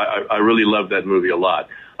 I really loved that movie a lot.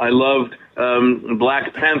 I loved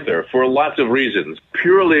Black Panther for lots of reasons.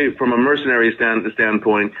 Purely from a mercenary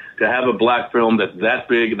standpoint, to have a black film that's that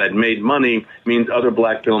big, that made money, means other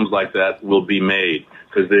black films like that will be made.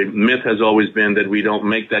 Because the myth has always been that we don't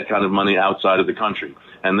make that kind of money outside of the country.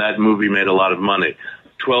 And that movie made a lot of money.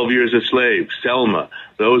 12 Years a Slave, Selma,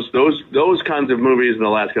 those kinds of movies in the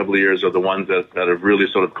last couple of years are the ones that have really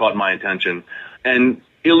sort of caught my attention and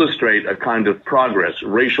illustrate a kind of progress,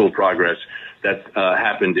 racial progress, that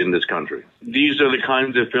happened in this country. These are the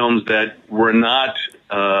kinds of films that were not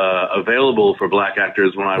available for black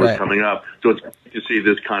actors when I was coming up. So it's great to see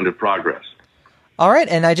this kind of progress. All right,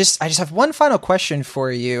 and I just have one final question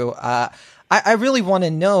for you. I really want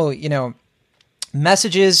to know,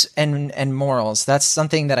 messages and morals. That's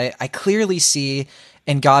something that I clearly see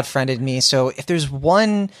in God Friended Me. So if there's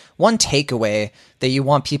one takeaway that you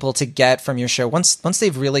want people to get from your show, once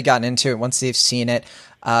they've really gotten into it, once they've seen it,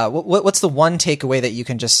 what's the one takeaway that you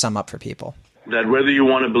can just sum up for people? That whether you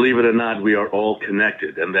want to believe it or not, we are all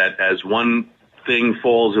connected, and that as one thing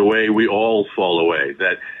falls away, we all fall away.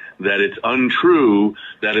 That that it's untrue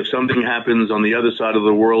that if something happens on the other side of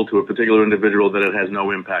the world to a particular individual, that it has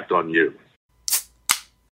no impact on you.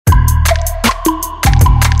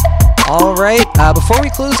 All right. Before we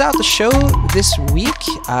close out the show this week,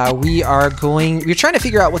 we're trying to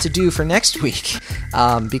figure out what to do for next week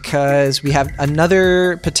because we have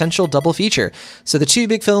another potential double feature. So the two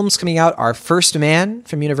big films coming out are First Man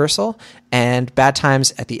from Universal and Bad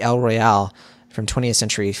Times at the El Royale from 20th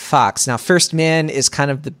Century Fox. Now, First Man is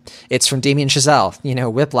it's from Damien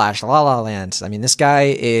Chazelle, Whiplash, La La Land. I mean, this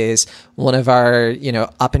guy is one of our,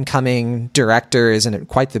 up and coming directors in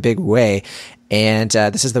quite the big way. And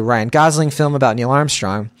this is the Ryan Gosling film about Neil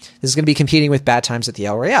Armstrong. This is going to be competing with Bad Times at the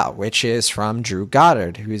El Royale, which is from Drew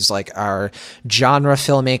Goddard, who's like our genre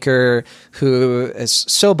filmmaker who is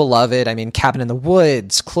so beloved. I mean, Cabin in the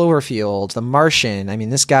Woods, Cloverfield, The Martian. I mean,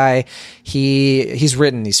 this guy, he's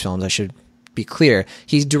written these films, I should be clear.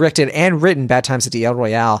 He's directed and written Bad Times at the El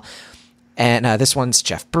Royale. And this one's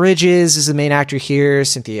Jeff Bridges is the main actor here,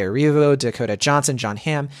 Cynthia Erivo, Dakota Johnson, John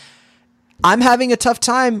Hamm. I'm having a tough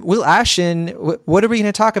time. Will Ashton, what are we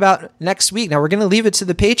going to talk about next week? Now, we're going to leave it to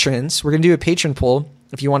the patrons. We're going to do a patron poll.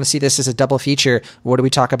 If you want to see this as a double feature, what do we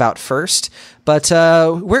talk about first? But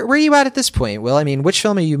where are you at this point, Will? I mean, which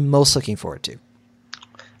film are you most looking forward to?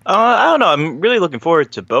 I don't know. I'm really looking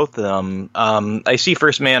forward to both of them. I see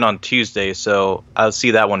First Man on Tuesday, so I'll see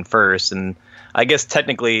that one first. And I guess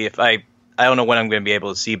technically, if I don't know when I'm going to be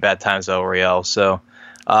able to see Bad Times at El Royale, so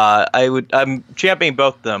I'm championing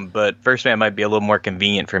both of them, but First Man might be a little more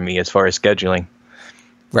convenient for me as far as scheduling.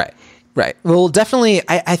 Right. Well, definitely,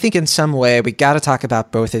 I think in some way we got to talk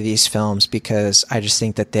about both of these films because I just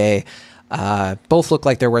think that they both look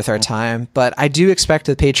like they're worth our time. But I do expect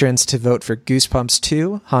the patrons to vote for Goosebumps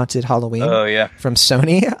 2, Haunted Halloween from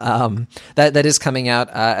Sony. That is coming out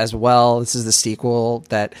as well. This is the sequel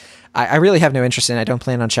that I really have no interest in. I don't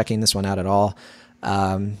plan on checking this one out at all.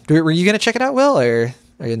 Were you going to check it out, Will, or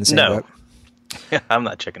are you in the same boat? Yeah, I'm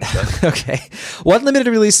not checking it out. Okay. One limited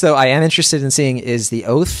release, though, I am interested in seeing is The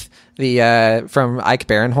Oath, from Ike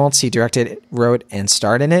Barinholtz. He directed, wrote, and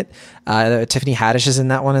starred in it. Tiffany Haddish is in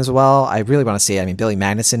that one as well. I really want to see it. I mean, Billy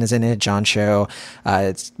Magnuson is in it, John Cho.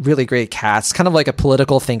 It's really great cast. It's kind of like a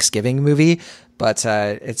political Thanksgiving movie, but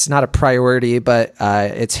it's not a priority, but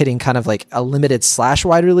it's hitting kind of like a limited /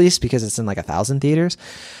 wide release because it's in like 1,000 theaters.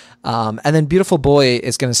 And then Beautiful Boy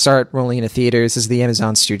is going to start rolling into theaters. This is the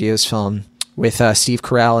Amazon Studios film with Steve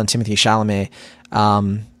Carell and Timothée Chalamet.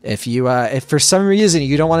 If for some reason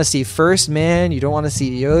you don't want to see First Man, you don't want to see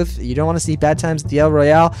The Oath, you don't want to see Bad Times at the El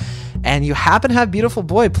Royale, and you happen to have Beautiful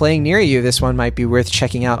Boy playing near you, this one might be worth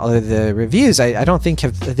checking out. Although the reviews, I don't think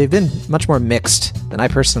they've been much more mixed than I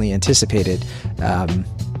personally anticipated,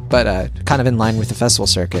 but kind of in line with the festival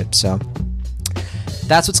circuit. So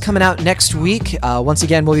that's what's coming out next week. Once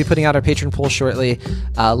again, we'll be putting out our patron poll shortly.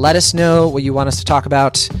 Let us know what you want us to talk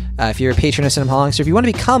about. If you're a patron of Cinemaholics, or if you want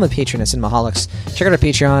to become a patron of Cinemaholics, check out our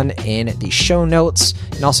Patreon in the show notes.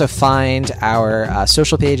 You can also find our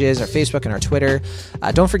social pages, our Facebook and our Twitter.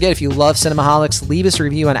 Don't forget, if you love Cinemaholics, leave us a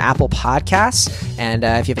review on Apple Podcasts. And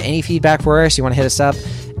if you have any feedback for us, you want to hit us up,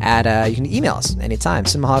 you can email us anytime,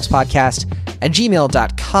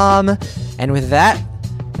 cinemaholicspodcast@gmail.com. And with that,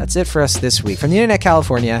 that's it for us this week. From the Internet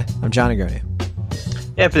California, I'm John Agronu.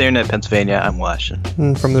 Yeah, for the Internet Pennsylvania, I'm Will Ashton.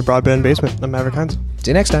 From the Broadband Basement, I'm Maverick Hines. See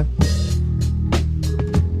you next time.